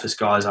biggest, toughest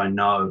guys I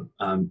know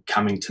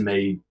coming to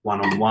me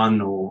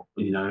one-on-one or,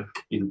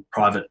 in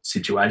private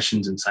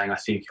situations and saying, I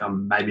think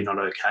I'm maybe not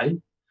okay.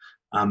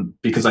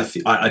 Because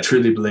I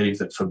truly believe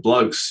that for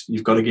blokes,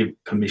 you've got to give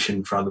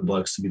permission for other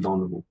blokes to be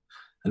vulnerable.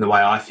 And the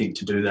way I think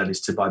to do that is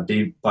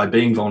by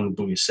being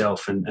vulnerable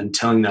yourself and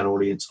telling that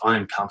audience, I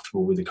am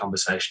comfortable with the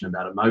conversation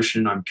about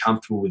emotion. I'm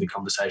comfortable with the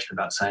conversation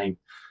about saying,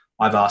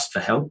 I've asked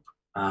for help.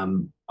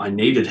 I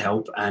needed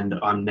help and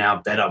I'm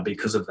now better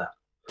because of that.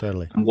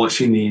 Totally. And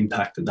watching the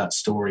impact that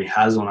story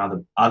has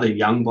on other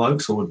young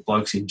blokes or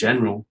blokes in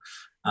general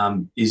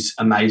is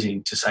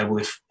amazing to say, well,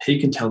 if he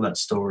can tell that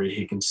story,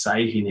 he can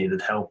say he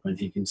needed help and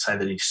he can say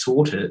that he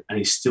sought it and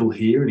he's still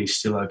here and he's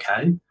still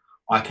okay,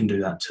 I can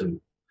do that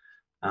too.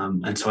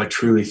 And so I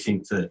truly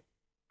think that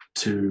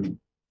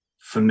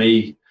for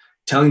me,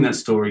 telling that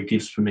story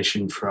gives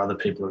permission for other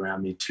people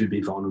around me to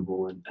be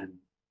vulnerable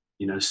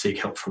and seek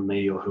help from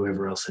me or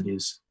whoever else it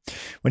is.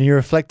 When you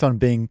reflect on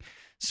being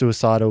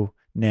suicidal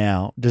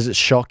now, does it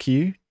shock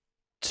you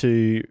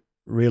to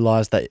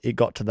realise that it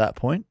got to that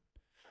point?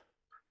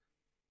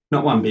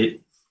 Not one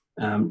bit.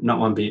 Not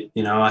one bit.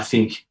 I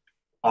think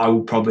I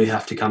will probably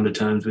have to come to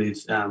terms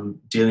with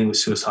dealing with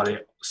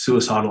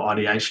suicidal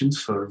ideations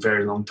for a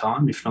very long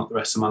time, if not the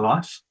rest of my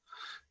life.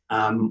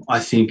 I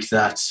think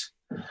that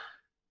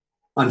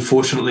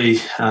Unfortunately,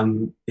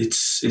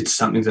 it's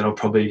something that I'll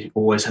probably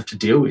always have to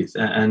deal with.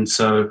 And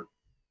so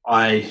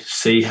I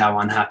see how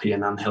unhappy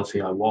and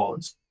unhealthy I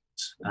was.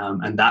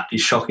 And that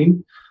is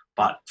shocking.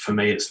 But for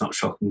me, it's not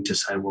shocking to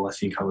say, well, I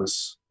think I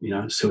was,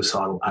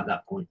 suicidal at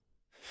that point.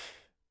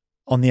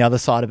 On the other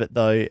side of it,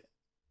 though,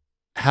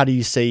 how do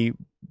you see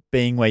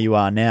being where you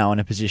are now in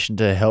a position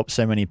to help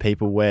so many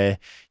people, where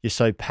you're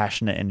so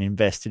passionate and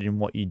invested in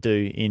what you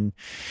do in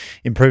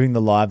improving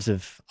the lives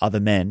of other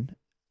men,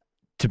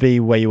 to be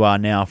where you are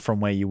now from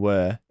where you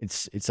were?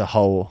 It's a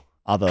whole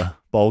other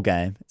ball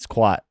game. It's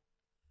quite,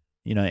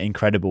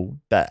 incredible,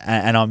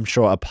 and I'm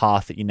sure a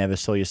path that you never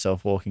saw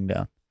yourself walking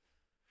down.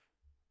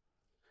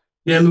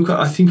 Yeah, look,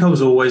 I think I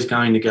was always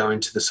going to go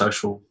into the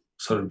social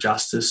sort of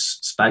justice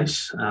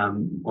space. I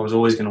was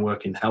always going to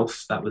work in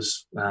health. That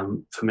was,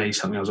 for me,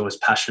 something I was always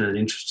passionate and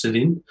interested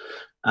in.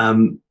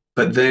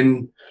 But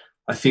then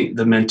I think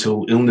the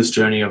mental illness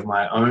journey of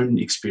my own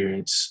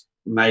experience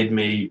made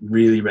me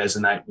really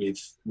resonate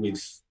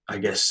with I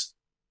guess,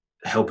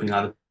 helping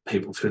other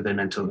people through their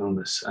mental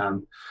illness.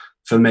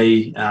 For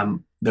me,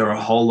 there are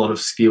a whole lot of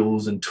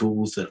skills and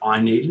tools that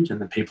I needed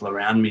and the people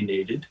around me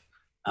needed.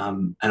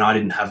 And I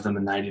didn't have them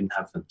and they didn't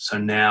have them. So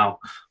now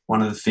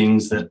one of the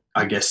things that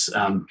I guess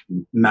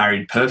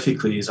married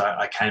perfectly is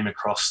I came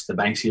across the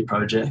Banksia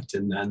Project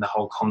and the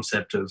whole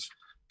concept of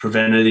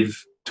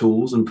preventative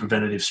tools and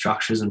preventative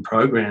structures and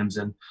programs.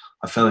 And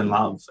I fell in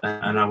love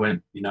and I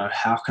went,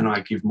 how can I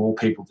give more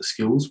people the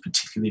skills,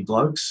 particularly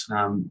blokes,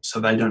 so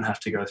they don't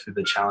have to go through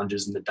the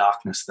challenges and the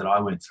darkness that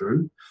I went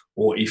through?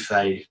 Or if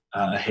they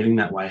are heading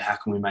that way, how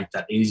can we make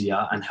that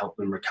easier and help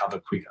them recover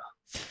quicker?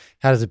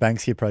 How does the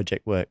Banksia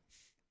Project work?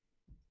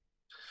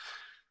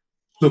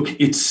 Look,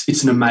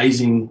 it's an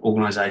amazing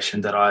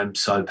organisation that I'm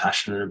so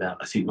passionate about.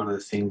 I think one of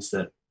the things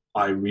that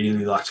I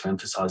really like to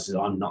emphasise is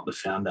I'm not the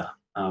founder,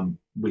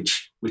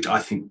 which I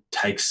think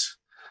takes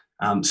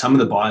some of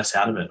the bias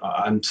out of it.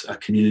 I'm a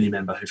community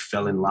member who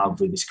fell in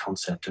love with this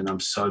concept, and I'm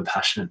so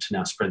passionate to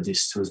now spread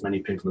this to as many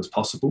people as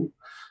possible.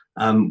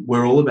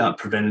 We're all about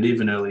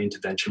preventative and early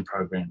intervention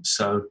programs.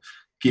 So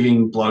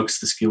giving blokes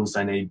the skills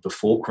they need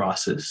before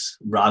crisis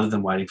rather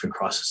than waiting for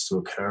crisis to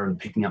occur and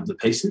picking up the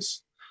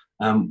pieces.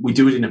 We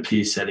do it in a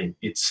peer setting.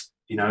 It's,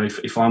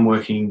 if I'm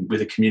working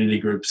with a community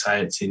group,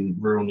 say it's in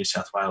rural New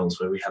South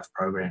Wales where we have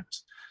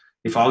programs.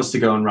 If I was to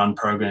go and run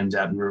programs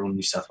out in rural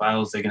New South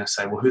Wales, they're going to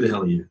say, well, who the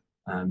hell are you?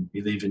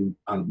 You live in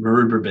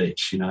Maroubra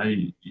Beach,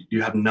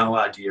 you have no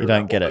idea you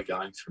don't get what we're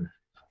going through.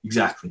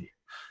 Exactly.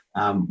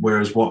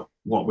 Whereas what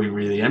we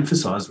really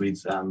emphasise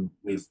with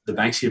the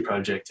Banksia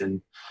Project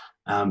and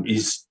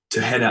is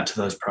to head out to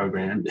those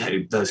programs,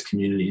 those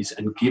communities,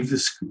 and give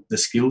the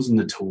skills and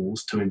the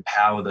tools to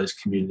empower those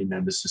community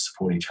members to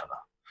support each other.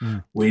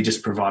 Mm. We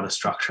just provide a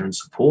structure and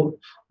support,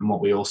 and what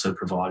we also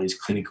provide is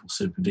clinical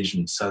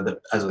supervision so that,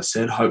 as I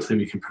said, hopefully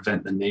we can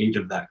prevent the need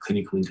of that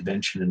clinical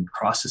intervention and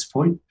crisis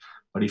point.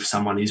 But if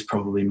someone is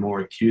probably more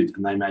acute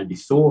than they may be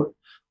thought,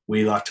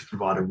 we like to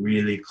provide a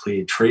really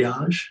clear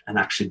triage and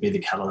actually be the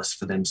catalyst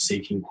for them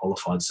seeking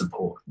qualified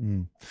support.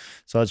 Mm.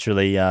 So it's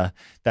really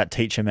that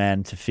teach a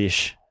man to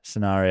fish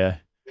scenario.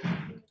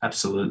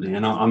 Absolutely.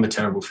 And I'm a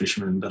terrible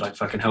fisherman, but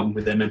if I can help them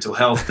with their mental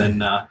health,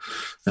 then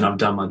I've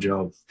done my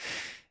job.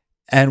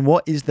 And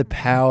what is the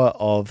power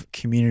of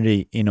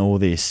community in all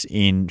this,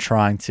 in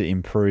trying to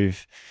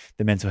improve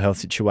the mental health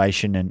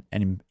situation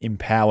and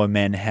empower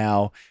men?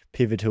 How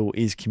pivotal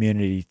is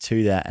community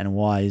to that, and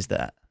why is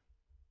that?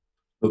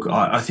 Look,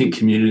 I think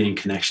community and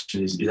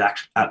connection is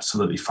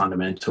absolutely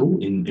fundamental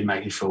in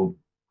making sure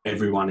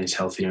everyone is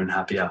healthier and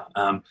happier.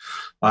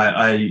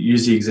 I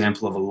use the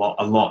example of a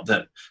lot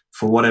that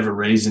for whatever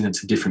reason,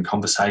 it's a different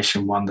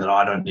conversation, one that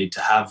I don't need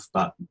to have,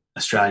 but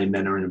Australian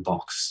men are in a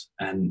box,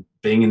 and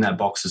being in that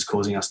box is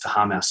causing us to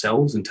harm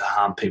ourselves and to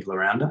harm people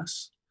around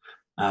us.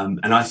 And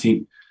I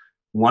think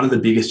one of the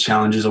biggest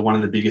challenges or one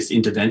of the biggest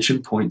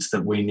intervention points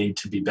that we need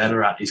to be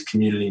better at is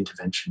community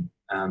intervention.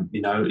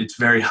 It's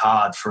very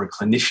hard for a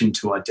clinician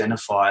to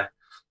identify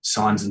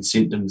signs and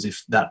symptoms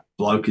if that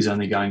bloke is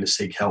only going to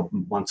seek help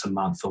once a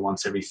month or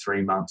once every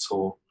 3 months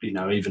or,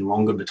 even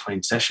longer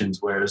between sessions,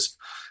 whereas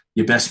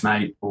your best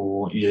mate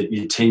or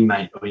your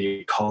teammate or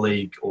your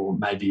colleague or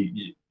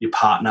maybe your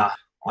partner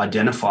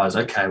identifies,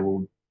 okay,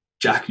 well,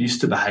 Jack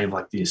used to behave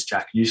like this.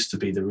 Jack used to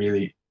be the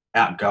really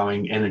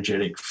outgoing,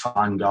 energetic,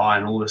 fun guy,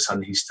 and all of a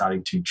sudden he's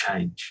starting to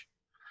change.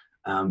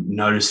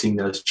 Noticing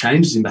those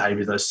changes in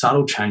behaviour, those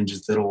subtle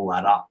changes that all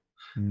add up.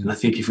 Mm. And I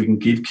think if we can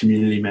give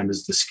community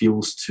members the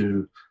skills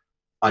to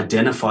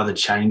identify the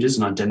changes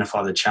and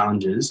identify the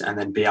challenges and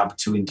then be able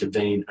to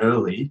intervene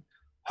early,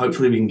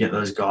 hopefully we can get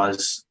those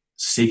guys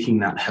seeking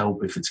that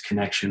help, if it's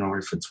connection or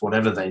if it's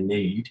whatever they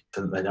need,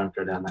 so that they don't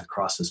go down that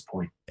crisis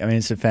point. I mean,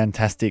 it's a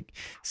fantastic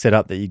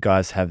setup that you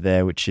guys have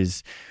there, which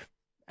is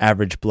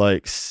average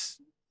blokes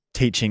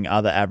teaching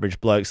other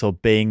average blokes or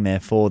being there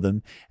for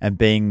them and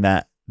being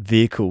that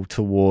vehicle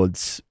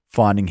towards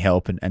finding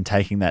help and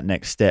taking that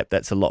next step.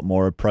 That's a lot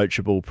more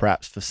approachable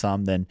perhaps for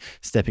some than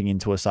stepping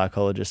into a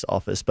psychologist's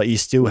office, but you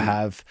still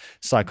have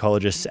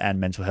psychologists and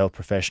mental health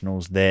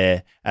professionals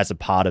there as a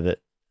part of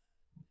it.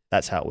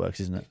 that's how it works,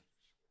 isn't it?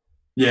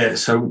 Yeah,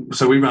 so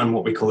we run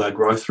what we call our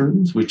growth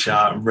rooms, which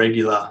are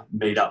regular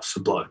meetups for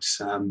blokes.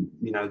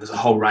 There's a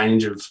whole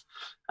range of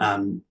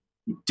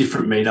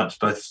different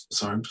meetups.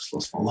 Sorry, I just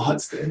lost my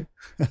lights there.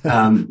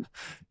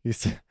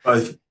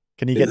 Both.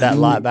 Can you get that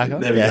light back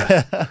on? There we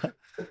go.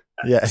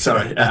 Yeah,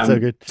 sorry. That's so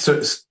good.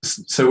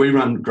 So we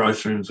run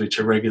growth rooms, which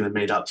are regular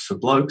meetups for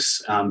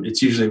blokes.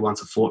 It's usually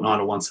once a fortnight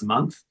or once a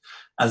month.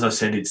 As I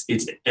said,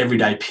 it's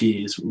everyday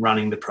peers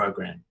running the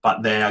program,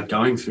 but they are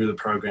going through the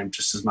program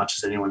just as much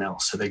as anyone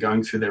else. So they're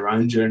going through their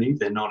own journey.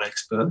 They're not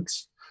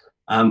experts.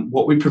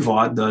 What we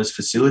provide those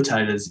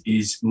facilitators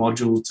is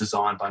modules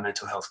designed by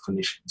mental health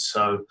clinicians.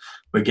 So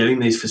we're getting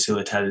these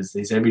facilitators,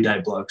 these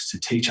everyday blokes, to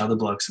teach other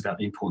blokes about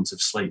the importance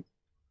of sleep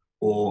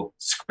or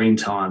screen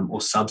time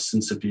or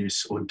substance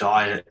abuse or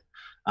diet,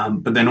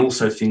 but then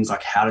also things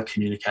like how to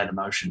communicate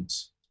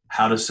emotions,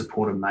 how to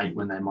support a mate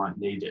when they might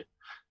need it.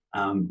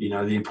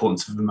 The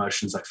importance of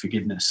emotions like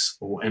forgiveness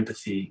or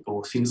empathy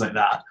or things like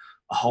that,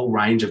 a whole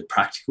range of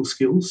practical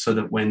skills so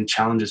that when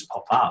challenges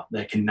pop up,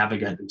 they can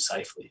navigate them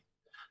safely.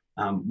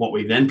 What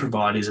we then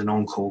provide is an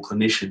on-call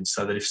clinician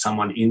so that if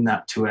someone in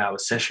that 2-hour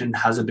session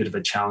has a bit of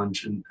a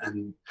challenge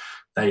and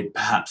they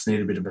perhaps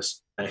need a bit of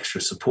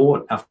extra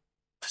support, our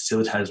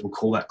facilitators will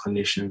call that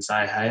clinician and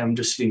say, hey, I'm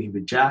just sitting here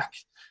with Jack.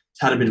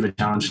 He's had a bit of a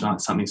challenge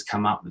tonight. Something's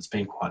come up that's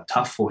been quite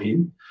tough for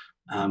him.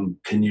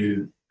 Can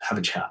you have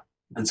a chat?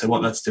 And so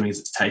what that's doing is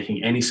it's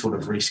taking any sort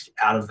of risk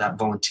out of that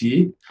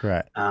volunteer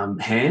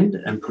hand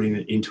and putting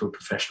it into a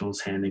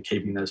professional's hand and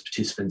keeping those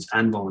participants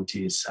and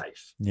volunteers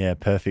safe. Yeah,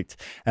 perfect.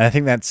 And I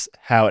think that's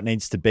how it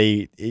needs to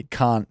be. It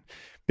can't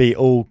be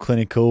all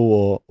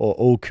clinical or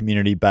all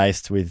community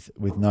based with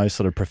no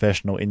sort of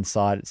professional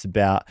insight. It's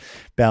about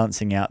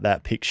balancing out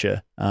that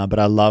picture. But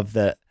I love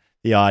that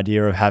the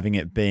idea of having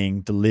it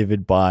being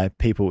delivered by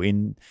people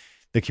in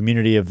the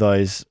community of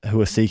those who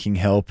are seeking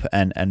help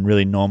and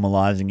really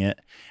normalizing it,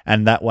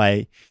 and that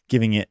way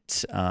giving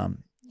it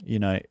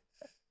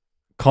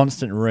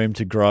constant room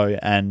to grow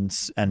and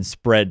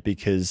spread.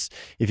 Because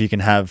if you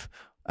can have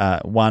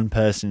one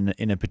person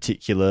in a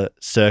particular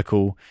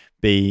circle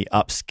be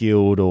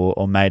upskilled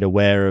or made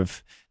aware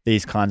of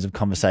these kinds of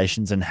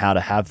conversations and how to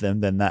have them,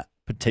 then that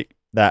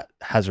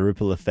has a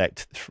ripple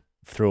effect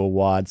through a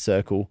wide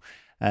circle,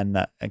 and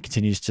that it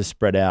continues to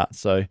spread out.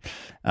 So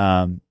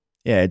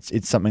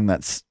it's something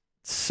that's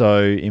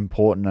so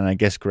important and I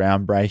guess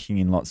groundbreaking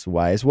in lots of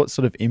ways. What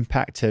sort of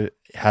impact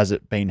has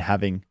it been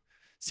having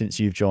since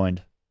you've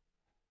joined?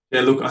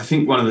 Yeah, look, I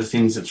think one of the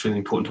things that's really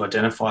important to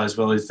identify as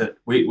well is that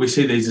we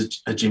see these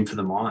as a gym for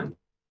the mind.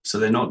 So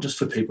they're not just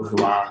for people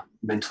who are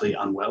mentally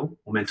unwell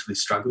or mentally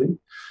struggling.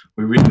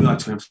 We really like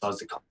to emphasise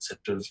the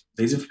concept of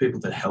these are for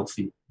people that are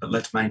healthy, but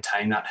let's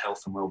maintain that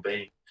health and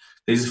well-being.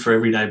 These are for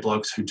everyday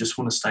blokes who just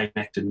want to stay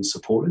connected and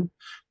supported.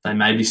 They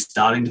may be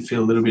starting to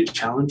feel a little bit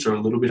challenged or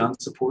a little bit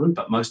unsupported,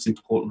 but most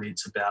importantly,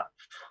 it's about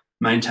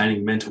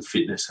maintaining mental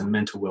fitness and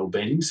mental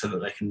well-being so that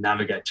they can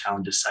navigate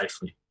challenges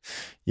safely.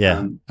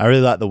 Yeah, I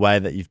really like the way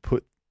that you've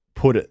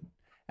put it,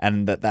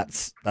 and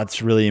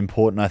that's really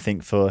important, I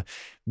think, for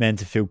men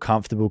to feel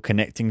comfortable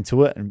connecting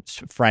to it and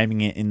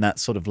framing it in that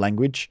sort of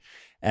language.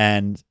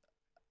 And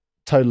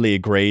totally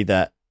agree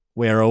that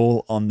we're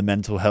all on the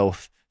mental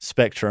health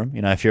spectrum.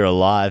 If you're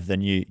alive,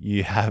 then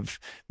you have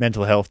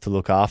mental health to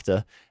look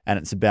after, and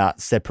it's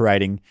about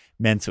separating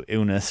mental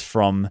illness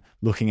from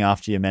looking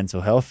after your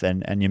mental health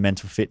and your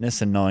mental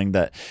fitness, and knowing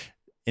that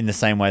in the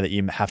same way that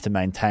you have to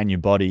maintain your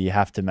body, you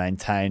have to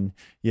maintain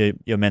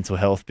your mental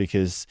health,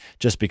 because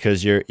just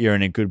because you're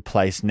in a good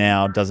place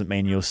now doesn't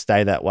mean you'll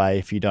stay that way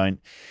if you don't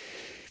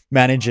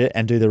manage it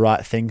and do the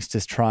right things to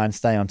try and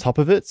stay on top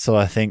of it. So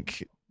I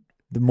think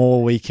the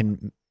more we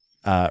can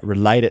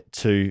relate it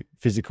to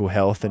physical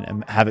health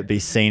and have it be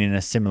seen in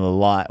a similar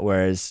light,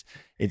 whereas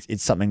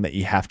it's something that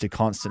you have to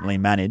constantly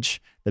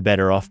manage, the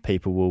better off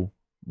people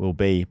will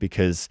be,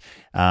 because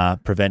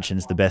prevention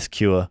is the best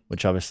cure,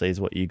 which obviously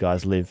is what you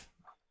guys live.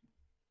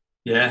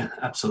 Yeah,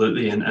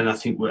 absolutely. And I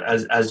think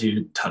as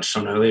you touched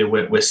on earlier,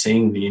 we're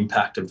seeing the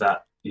impact of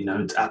that.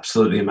 It's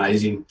absolutely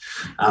amazing,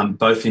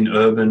 both in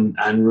urban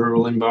and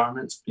rural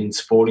environments, in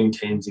sporting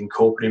teams, in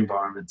corporate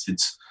environments.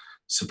 It's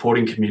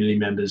supporting community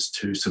members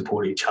to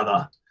support each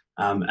other.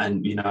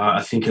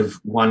 I think of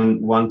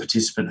one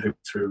participant who,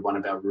 through one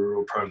of our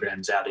rural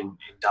programs out in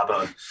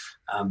Dubbo,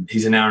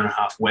 he's an hour and a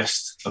half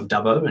west of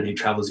Dubbo, and he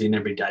travels in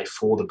every day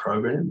for the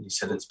program. He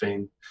said it's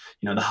been,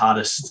 the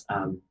hardest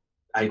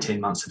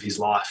 18 months of his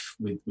life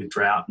with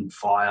drought and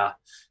fire,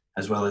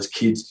 as well as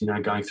kids,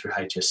 going through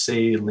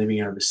HSC and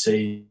living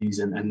overseas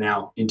and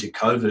now into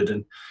COVID.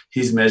 And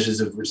his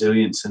measures of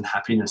resilience and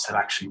happiness have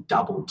actually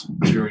doubled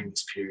during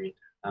this period.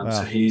 Wow.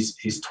 So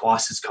he's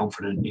twice as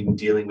confident in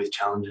dealing with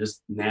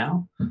challenges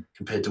now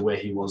compared to where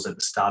he was at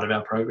the start of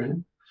our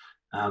program.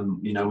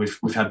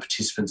 We've had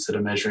participants that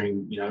are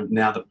measuring,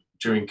 now that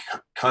during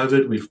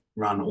COVID, we've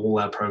run all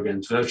our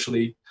programs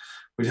virtually.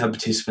 We've had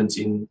participants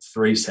in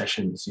 3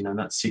 sessions,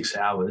 that's 6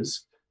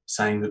 hours,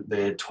 saying that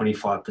they're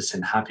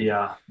 25%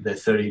 happier, they're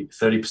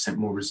 30%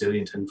 more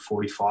resilient, and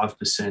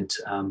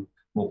 45%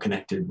 more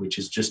connected, which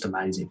is just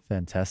amazing.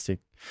 Fantastic.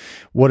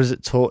 What has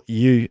it taught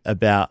you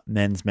about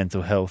men's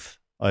mental health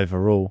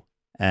overall,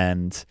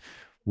 and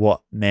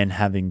what men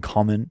have in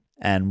common,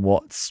 and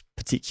what's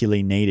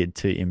particularly needed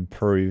to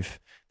improve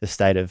the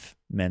state of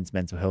men's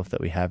mental health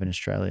that we have in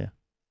Australia?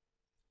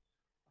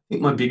 I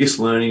think my biggest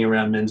learning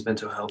around men's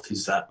mental health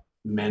is that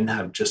men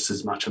have just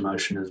as much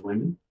emotion as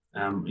women.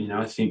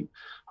 I think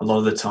a lot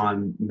of the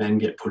time men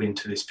get put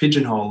into this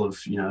pigeonhole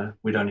of,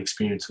 we don't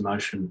experience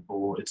emotion,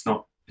 or it's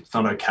not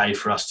okay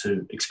for us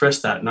to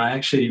express that. And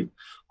I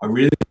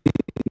really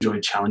enjoy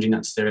challenging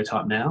that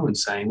stereotype now and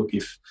saying, look,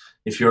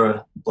 if you're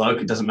a bloke,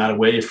 it doesn't matter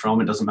where you're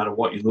from, it doesn't matter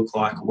what you look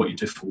like or what you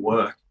do for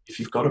work. If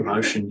you've got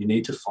emotion, you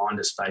need to find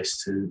a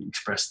space to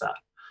express that.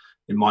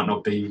 It might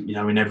not be,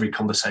 in every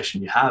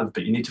conversation you have,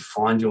 but you need to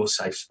find your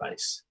safe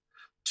space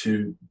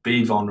to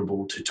be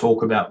vulnerable, to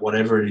talk about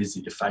whatever it is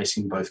that you're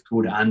facing, both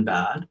good and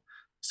bad,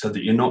 so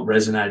that you're not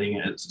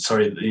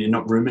you're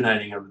not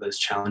ruminating over those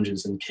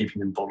challenges and keeping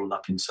them bottled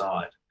up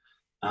inside.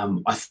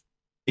 I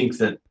think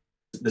that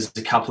there's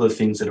a couple of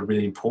things that are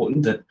really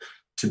important, that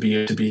to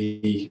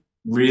be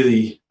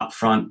really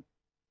upfront,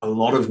 a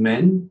lot of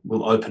men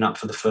will open up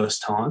for the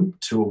first time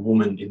to a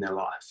woman in their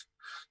life.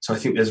 So I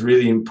think there's a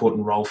really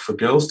important role for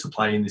girls to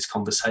play in this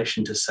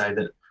conversation, to say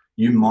that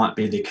you might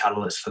be the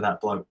catalyst for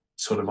that bloke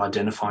sort of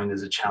identifying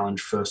there's a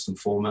challenge first and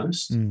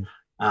foremost.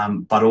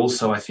 But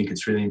also I think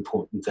it's really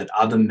important that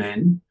other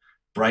men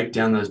break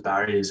down those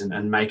barriers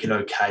and make it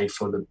okay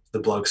for the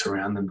blokes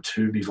around them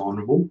to be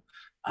vulnerable.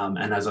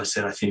 And as I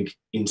said, I think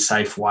in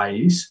safe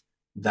ways,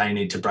 they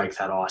need to break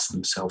that ice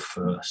themselves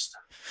first.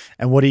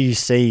 And what do you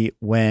see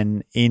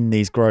when in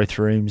these growth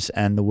rooms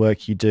and the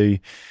work you do,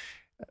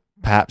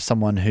 perhaps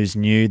someone who's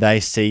new, they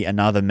see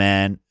another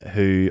man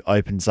who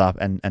opens up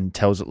and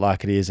tells it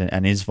like it is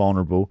and is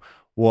vulnerable?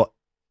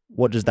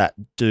 What does that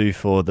do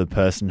for the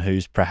person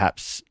who's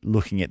perhaps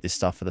looking at this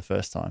stuff for the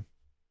first time?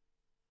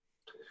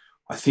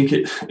 I think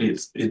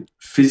it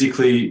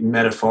physically,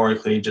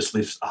 metaphorically just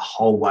lifts a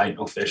whole weight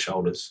off their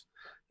shoulders.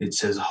 It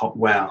says,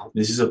 wow,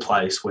 this is a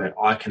place where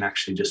I can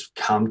actually just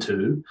come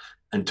to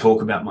and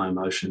talk about my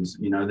emotions.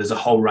 There's a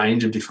whole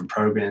range of different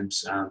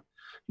programs.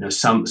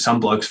 Some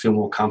blokes feel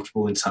more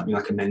comfortable in something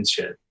like a men's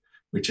shed,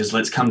 which is,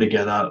 let's come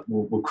together,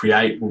 we'll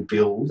create, we'll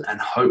build,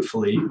 and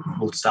hopefully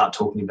we'll start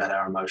talking about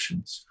our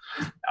emotions.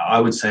 I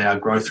would say our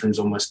growth room is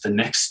almost the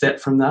next step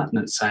from that, and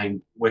it's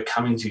saying we're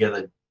coming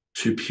together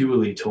to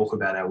purely talk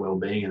about our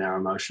well-being and our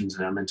emotions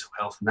and our mental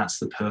health, and that's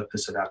the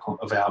purpose of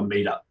our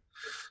meetup.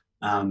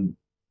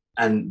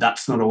 And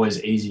that's not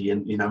always easy.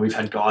 And, we've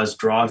had guys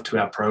drive to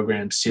our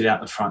program, sit out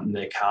the front in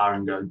their car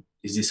and go,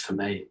 is this for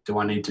me? Do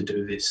I need to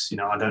do this?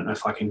 I don't know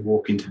if I can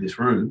walk into this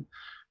room.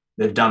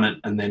 They've done it,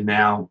 and then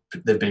now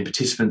they've been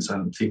participants.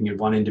 I'm thinking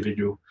of one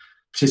individual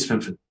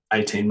participant for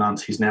 18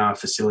 months. He's now a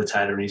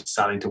facilitator, and he's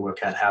starting to work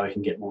out how he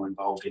can get more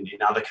involved in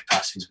other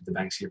capacities with the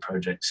Banksia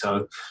Project.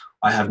 So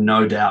I have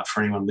no doubt,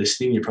 for anyone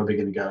listening, you're probably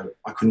going to go,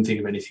 I couldn't think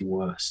of anything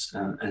worse.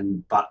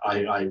 But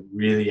I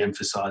really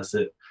emphasise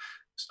that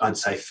I'd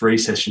say 3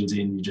 sessions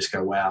in, you just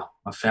go, wow,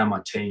 I found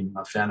my team.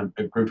 I found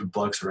a group of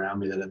blokes around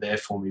me that are there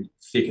for me,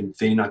 thick and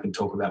thin. I can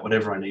talk about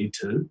whatever I need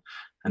to,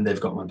 and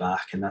they've got my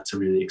back, and that's a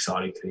really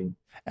exciting thing.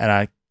 And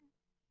I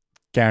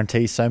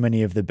guarantee so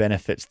many of the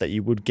benefits that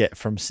you would get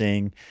from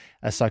seeing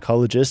a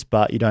psychologist,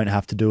 but you don't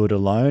have to do it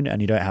alone,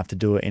 and you don't have to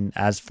do it in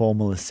as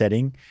formal a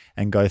setting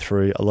and go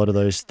through a lot of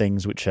those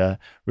things which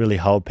really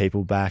hold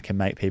people back and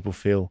make people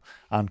feel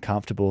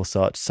uncomfortable.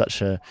 So it's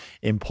such a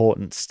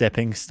important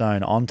stepping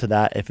stone onto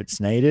that if it's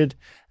needed,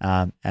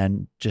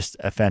 and just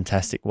a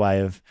fantastic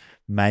way of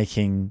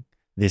making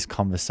this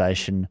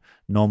conversation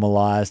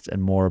normalized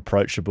and more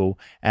approachable,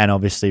 and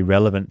obviously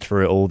relevant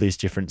through all these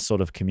different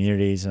sort of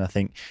communities. And I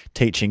think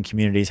teaching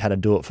communities how to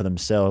do it for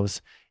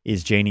themselves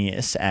is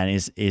genius, and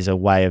is a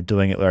way of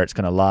doing it where it's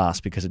going to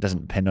last, because it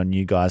doesn't depend on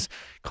you guys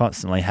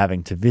constantly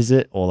having to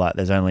visit, or like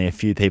there's only a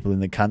few people in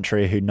the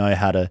country who know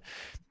how to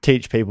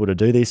teach people to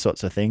do these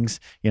sorts of things.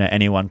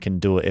 Anyone can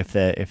do it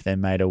if they're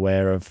made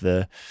aware of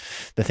the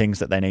things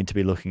that they need to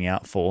be looking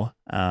out for.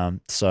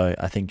 So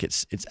I think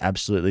it's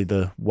absolutely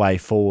the way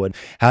forward.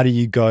 How do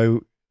you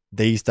go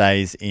these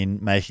days in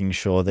making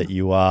sure that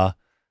you are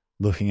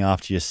looking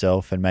after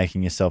yourself and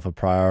making yourself a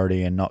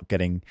priority and not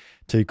getting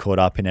too caught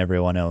up in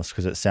everyone else?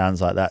 Because it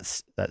sounds like that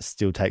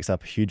still takes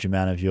up a huge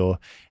amount of your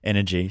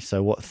energy.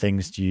 So what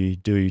things do you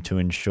do to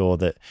ensure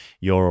that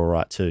you're all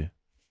right too?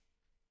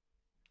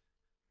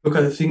 Look,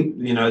 I think,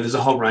 there's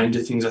a whole range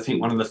of things. I think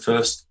one of the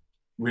first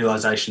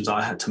realizations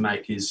I had to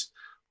make is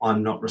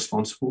I'm not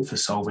responsible for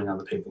solving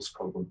other people's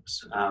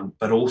problems,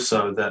 but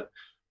also that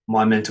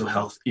my mental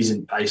health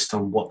isn't based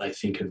on what they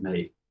think of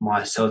me.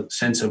 My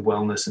sense of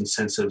wellness and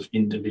sense of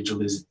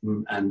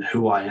individualism and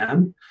who I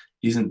am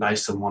isn't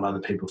based on what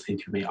other people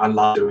think of me. I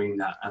love doing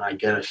that, and I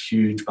get a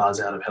huge buzz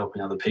out of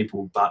helping other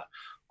people, but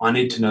I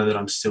need to know that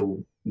I'm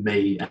still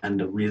me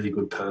and a really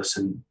good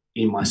person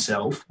in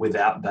myself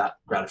without that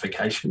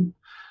gratification.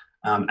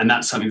 And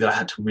that's something that I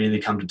had to really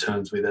come to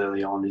terms with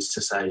early on, is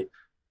to say,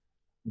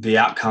 the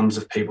outcomes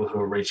of people who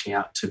are reaching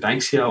out to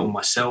Banksia or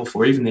myself,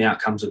 or even the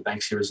outcomes of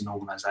Banksia as an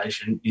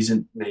organisation,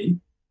 isn't me,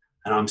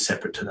 and I'm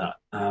separate to that.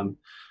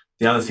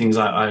 The other things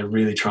I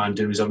really try and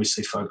do is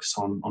obviously focus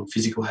on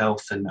physical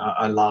health, and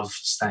I love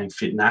staying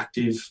fit and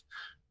active.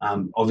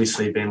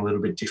 Obviously, being a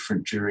little bit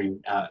different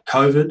during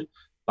COVID,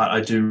 but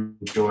I do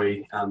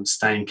enjoy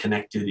staying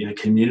connected in a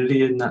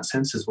community in that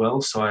sense as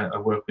well. So I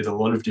work with a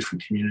lot of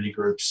different community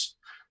groups.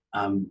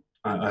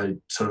 I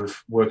sort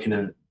of work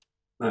in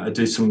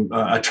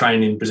I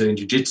train in Brazilian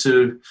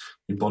Jiu-Jitsu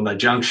in Bondi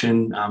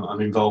Junction.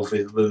 I'm involved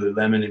with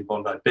Lululemon in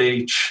Bondi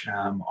Beach.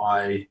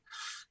 I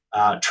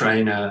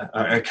train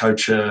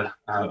coach a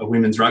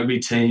women's rugby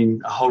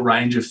team, a whole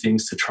range of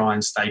things to try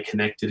and stay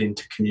connected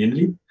into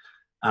community.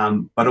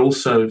 But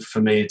also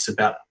for me, it's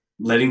about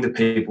letting the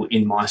people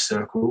in my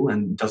circle,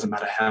 and it doesn't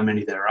matter how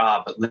many there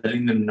are, but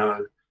letting them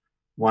know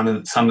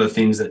some of the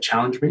things that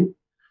challenge me,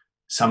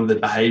 some of the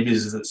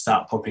behaviours that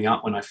start popping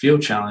up when I feel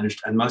challenged,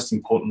 and most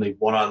importantly,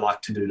 what I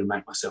like to do to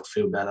make myself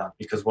feel better.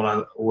 Because what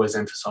I always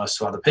emphasise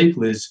to other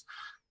people is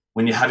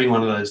when you're having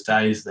one of those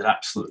days that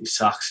absolutely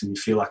sucks and you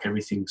feel like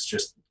everything's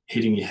just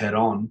hitting you head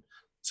on,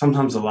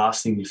 sometimes the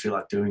last thing you feel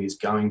like doing is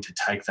going to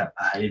take that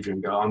behaviour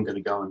and go, I'm going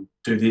to go and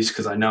do this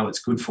because I know it's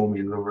good for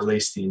me and it'll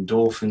release the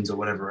endorphins or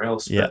whatever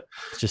else. Yeah, but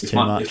it's just too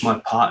much. If my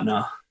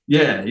partner,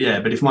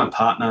 but if my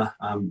partner,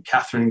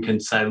 Catherine, can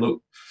say,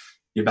 look,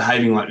 you're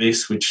behaving like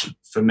this, which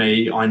for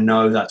me, I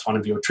know that's one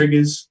of your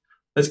triggers.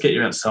 Let's get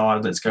you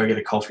outside. Let's go get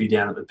a coffee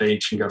down at the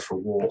beach and go for a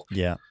walk.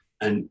 Yeah.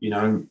 And,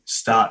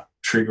 start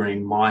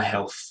triggering my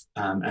health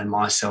and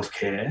my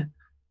self-care,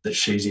 that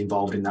she's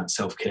involved in that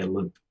self-care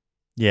loop.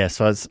 Yeah,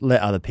 so it's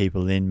let other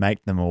people in,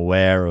 make them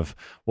aware of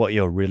what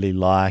you're really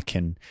like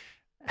and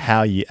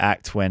how you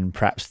act when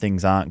perhaps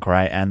things aren't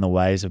great, and the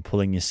ways of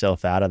pulling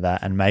yourself out of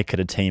that, and make it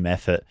a team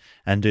effort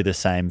and do the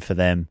same for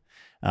them,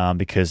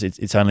 because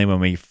it's only when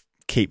we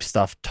keep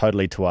stuff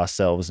totally to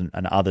ourselves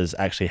and others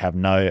actually have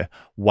no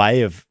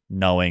way of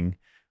knowing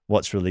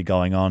what's really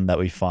going on that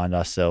we find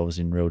ourselves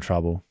in real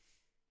trouble.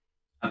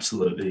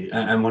 Absolutely.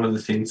 And one of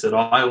the things that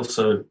I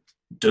also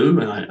do,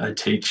 and I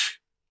teach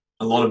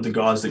a lot of the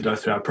guys that go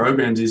through our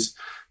programs, is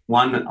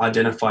one,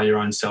 identify your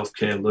own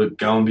self-care loop,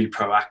 go and be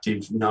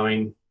proactive,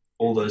 knowing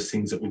all those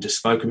things that we just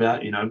spoke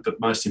about, but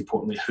most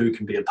importantly, who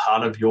can be a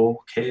part of your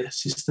care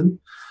system,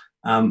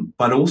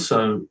 but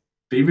also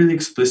be really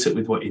explicit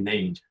with what you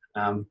need.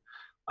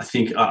 I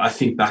think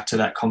back to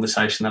that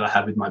conversation that I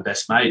had with my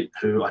best mate,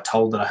 who I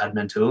told that I had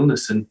mental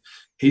illness, and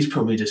he's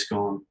probably just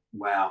gone,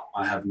 wow,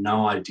 I have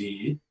no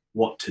idea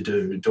what to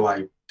do. Do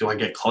I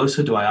get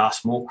closer? Do I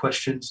ask more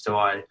questions? Do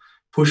I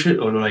push it,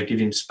 or do I give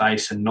him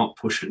space and not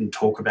push it and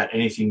talk about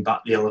anything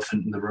but the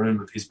elephant in the room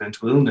of his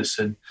mental illness?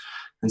 And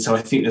so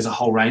I think there's a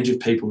whole range of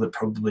people that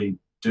probably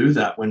do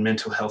that when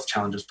mental health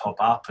challenges pop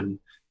up and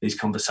these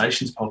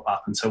conversations pop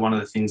up. And so one of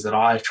the things that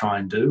I try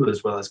and do,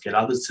 as well as get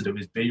others to do,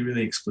 is be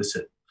really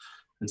explicit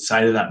and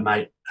say to that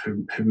mate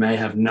who may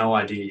have no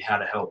idea how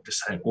to help,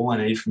 just say, all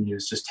I need from you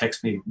is just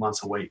text me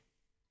once a week,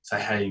 say,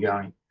 how are you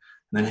going? And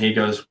then he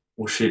goes,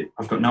 well, shit,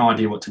 I've got no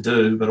idea what to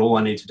do, but all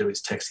I need to do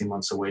is text him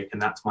once a week,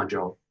 and that's my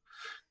job.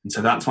 And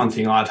so that's one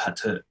thing I've had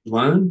to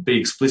learn, be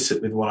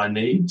explicit with what I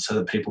need so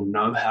that people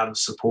know how to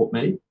support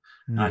me.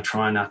 And I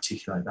try and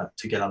articulate that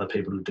to get other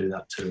people to do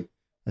that too.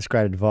 That's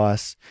great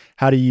advice.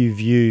 How do you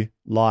view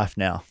life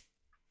now?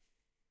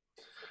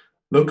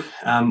 Look,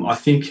 I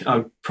think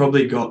I've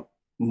probably got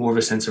more of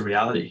a sense of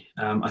reality.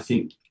 I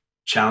think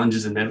challenge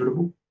is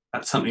inevitable.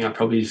 That's something I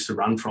probably used to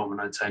run from,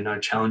 and I'd say, no,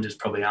 challenges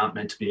probably aren't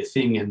meant to be a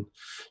thing. And,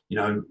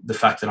 the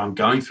fact that I'm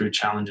going through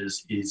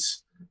challenges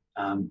is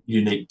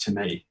unique to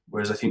me.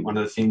 Whereas I think one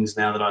of the things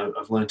now that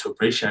I've learned to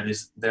appreciate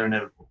is they're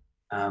inevitable.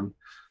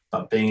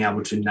 But being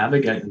able to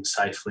navigate them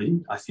safely,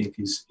 I think,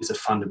 is a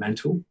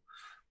fundamental.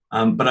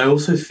 But I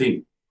also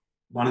think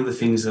one of the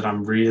things that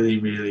I'm really,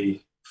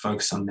 really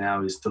focused on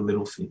now is the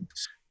little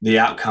things. The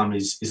outcome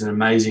is an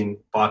amazing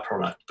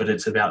byproduct, but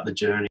it's about the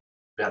journey,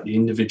 about the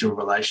individual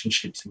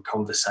relationships and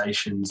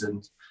conversations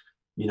and,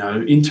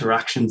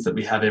 interactions that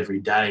we have every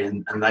day,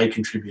 and they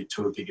contribute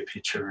to a bigger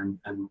picture.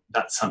 And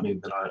that's something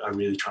that I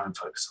really try and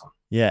focus on.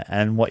 Yeah.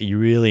 And what you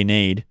really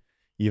need,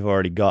 you've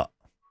already got.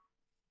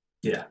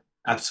 Yeah.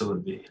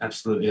 Absolutely.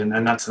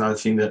 And that's another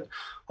thing that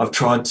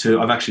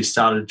I've actually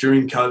started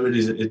during COVID,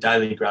 is a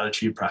daily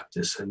gratitude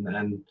practice.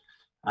 And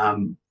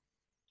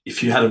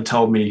if you had have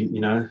told me,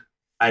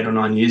 8 or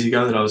 9 years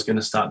ago that I was going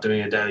to start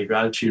doing a daily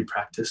gratitude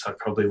practice, I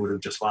probably would have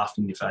just laughed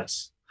in your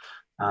face.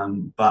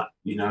 But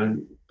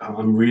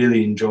I'm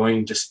really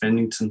enjoying just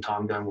spending some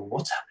time going, well,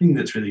 what's happening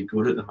that's really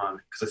good at the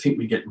moment? Because I think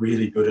we get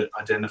really good at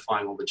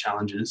identifying all the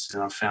challenges,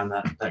 and I've found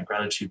that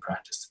gratitude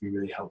practice to be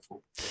really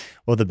helpful.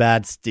 Well, the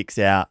bad sticks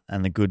out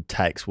and the good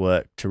takes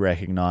work to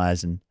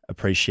recognise and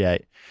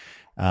appreciate,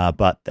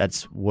 but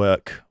that's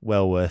work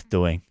well worth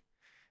doing.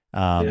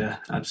 Yeah,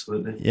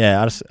 absolutely. Yeah,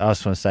 I just want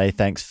to say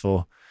thanks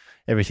for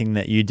everything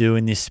that you do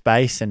in this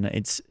space. And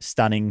it's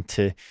stunning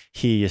to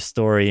hear your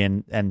story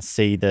and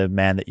see the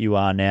man that you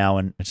are now.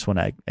 And I just want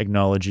to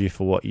acknowledge you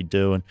for what you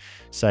do and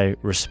say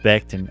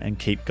respect and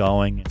keep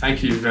going.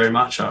 Thank you very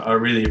much. I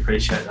really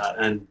appreciate that.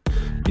 And,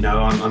 you know,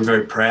 I'm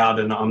very proud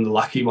and I'm the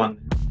lucky one.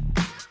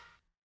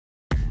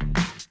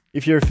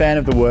 If you're a fan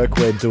of the work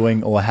we're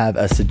doing or have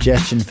a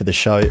suggestion for the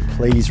show,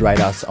 please rate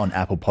us on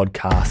Apple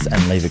Podcasts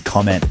and leave a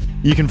comment.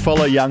 You can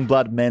follow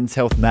Youngblood Men's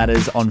Health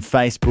Matters on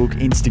Facebook,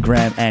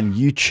 Instagram and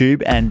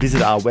YouTube, and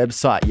visit our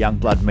website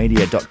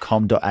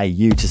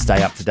youngbloodmedia.com.au to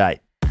stay up to date.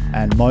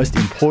 And most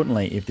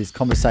importantly, if this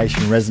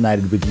conversation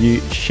resonated with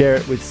you, share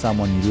it with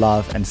someone you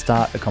love and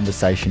start a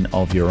conversation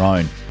of your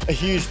own. A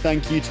huge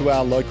thank you to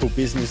our local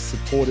business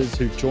supporters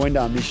who've joined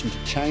our mission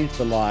to change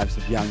the lives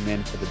of young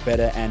men for the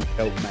better and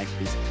help make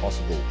this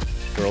possible.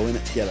 We're all in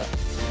it together.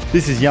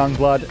 This is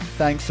Youngblood.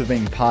 Thanks for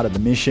being part of the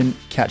mission.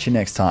 Catch you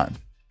next time.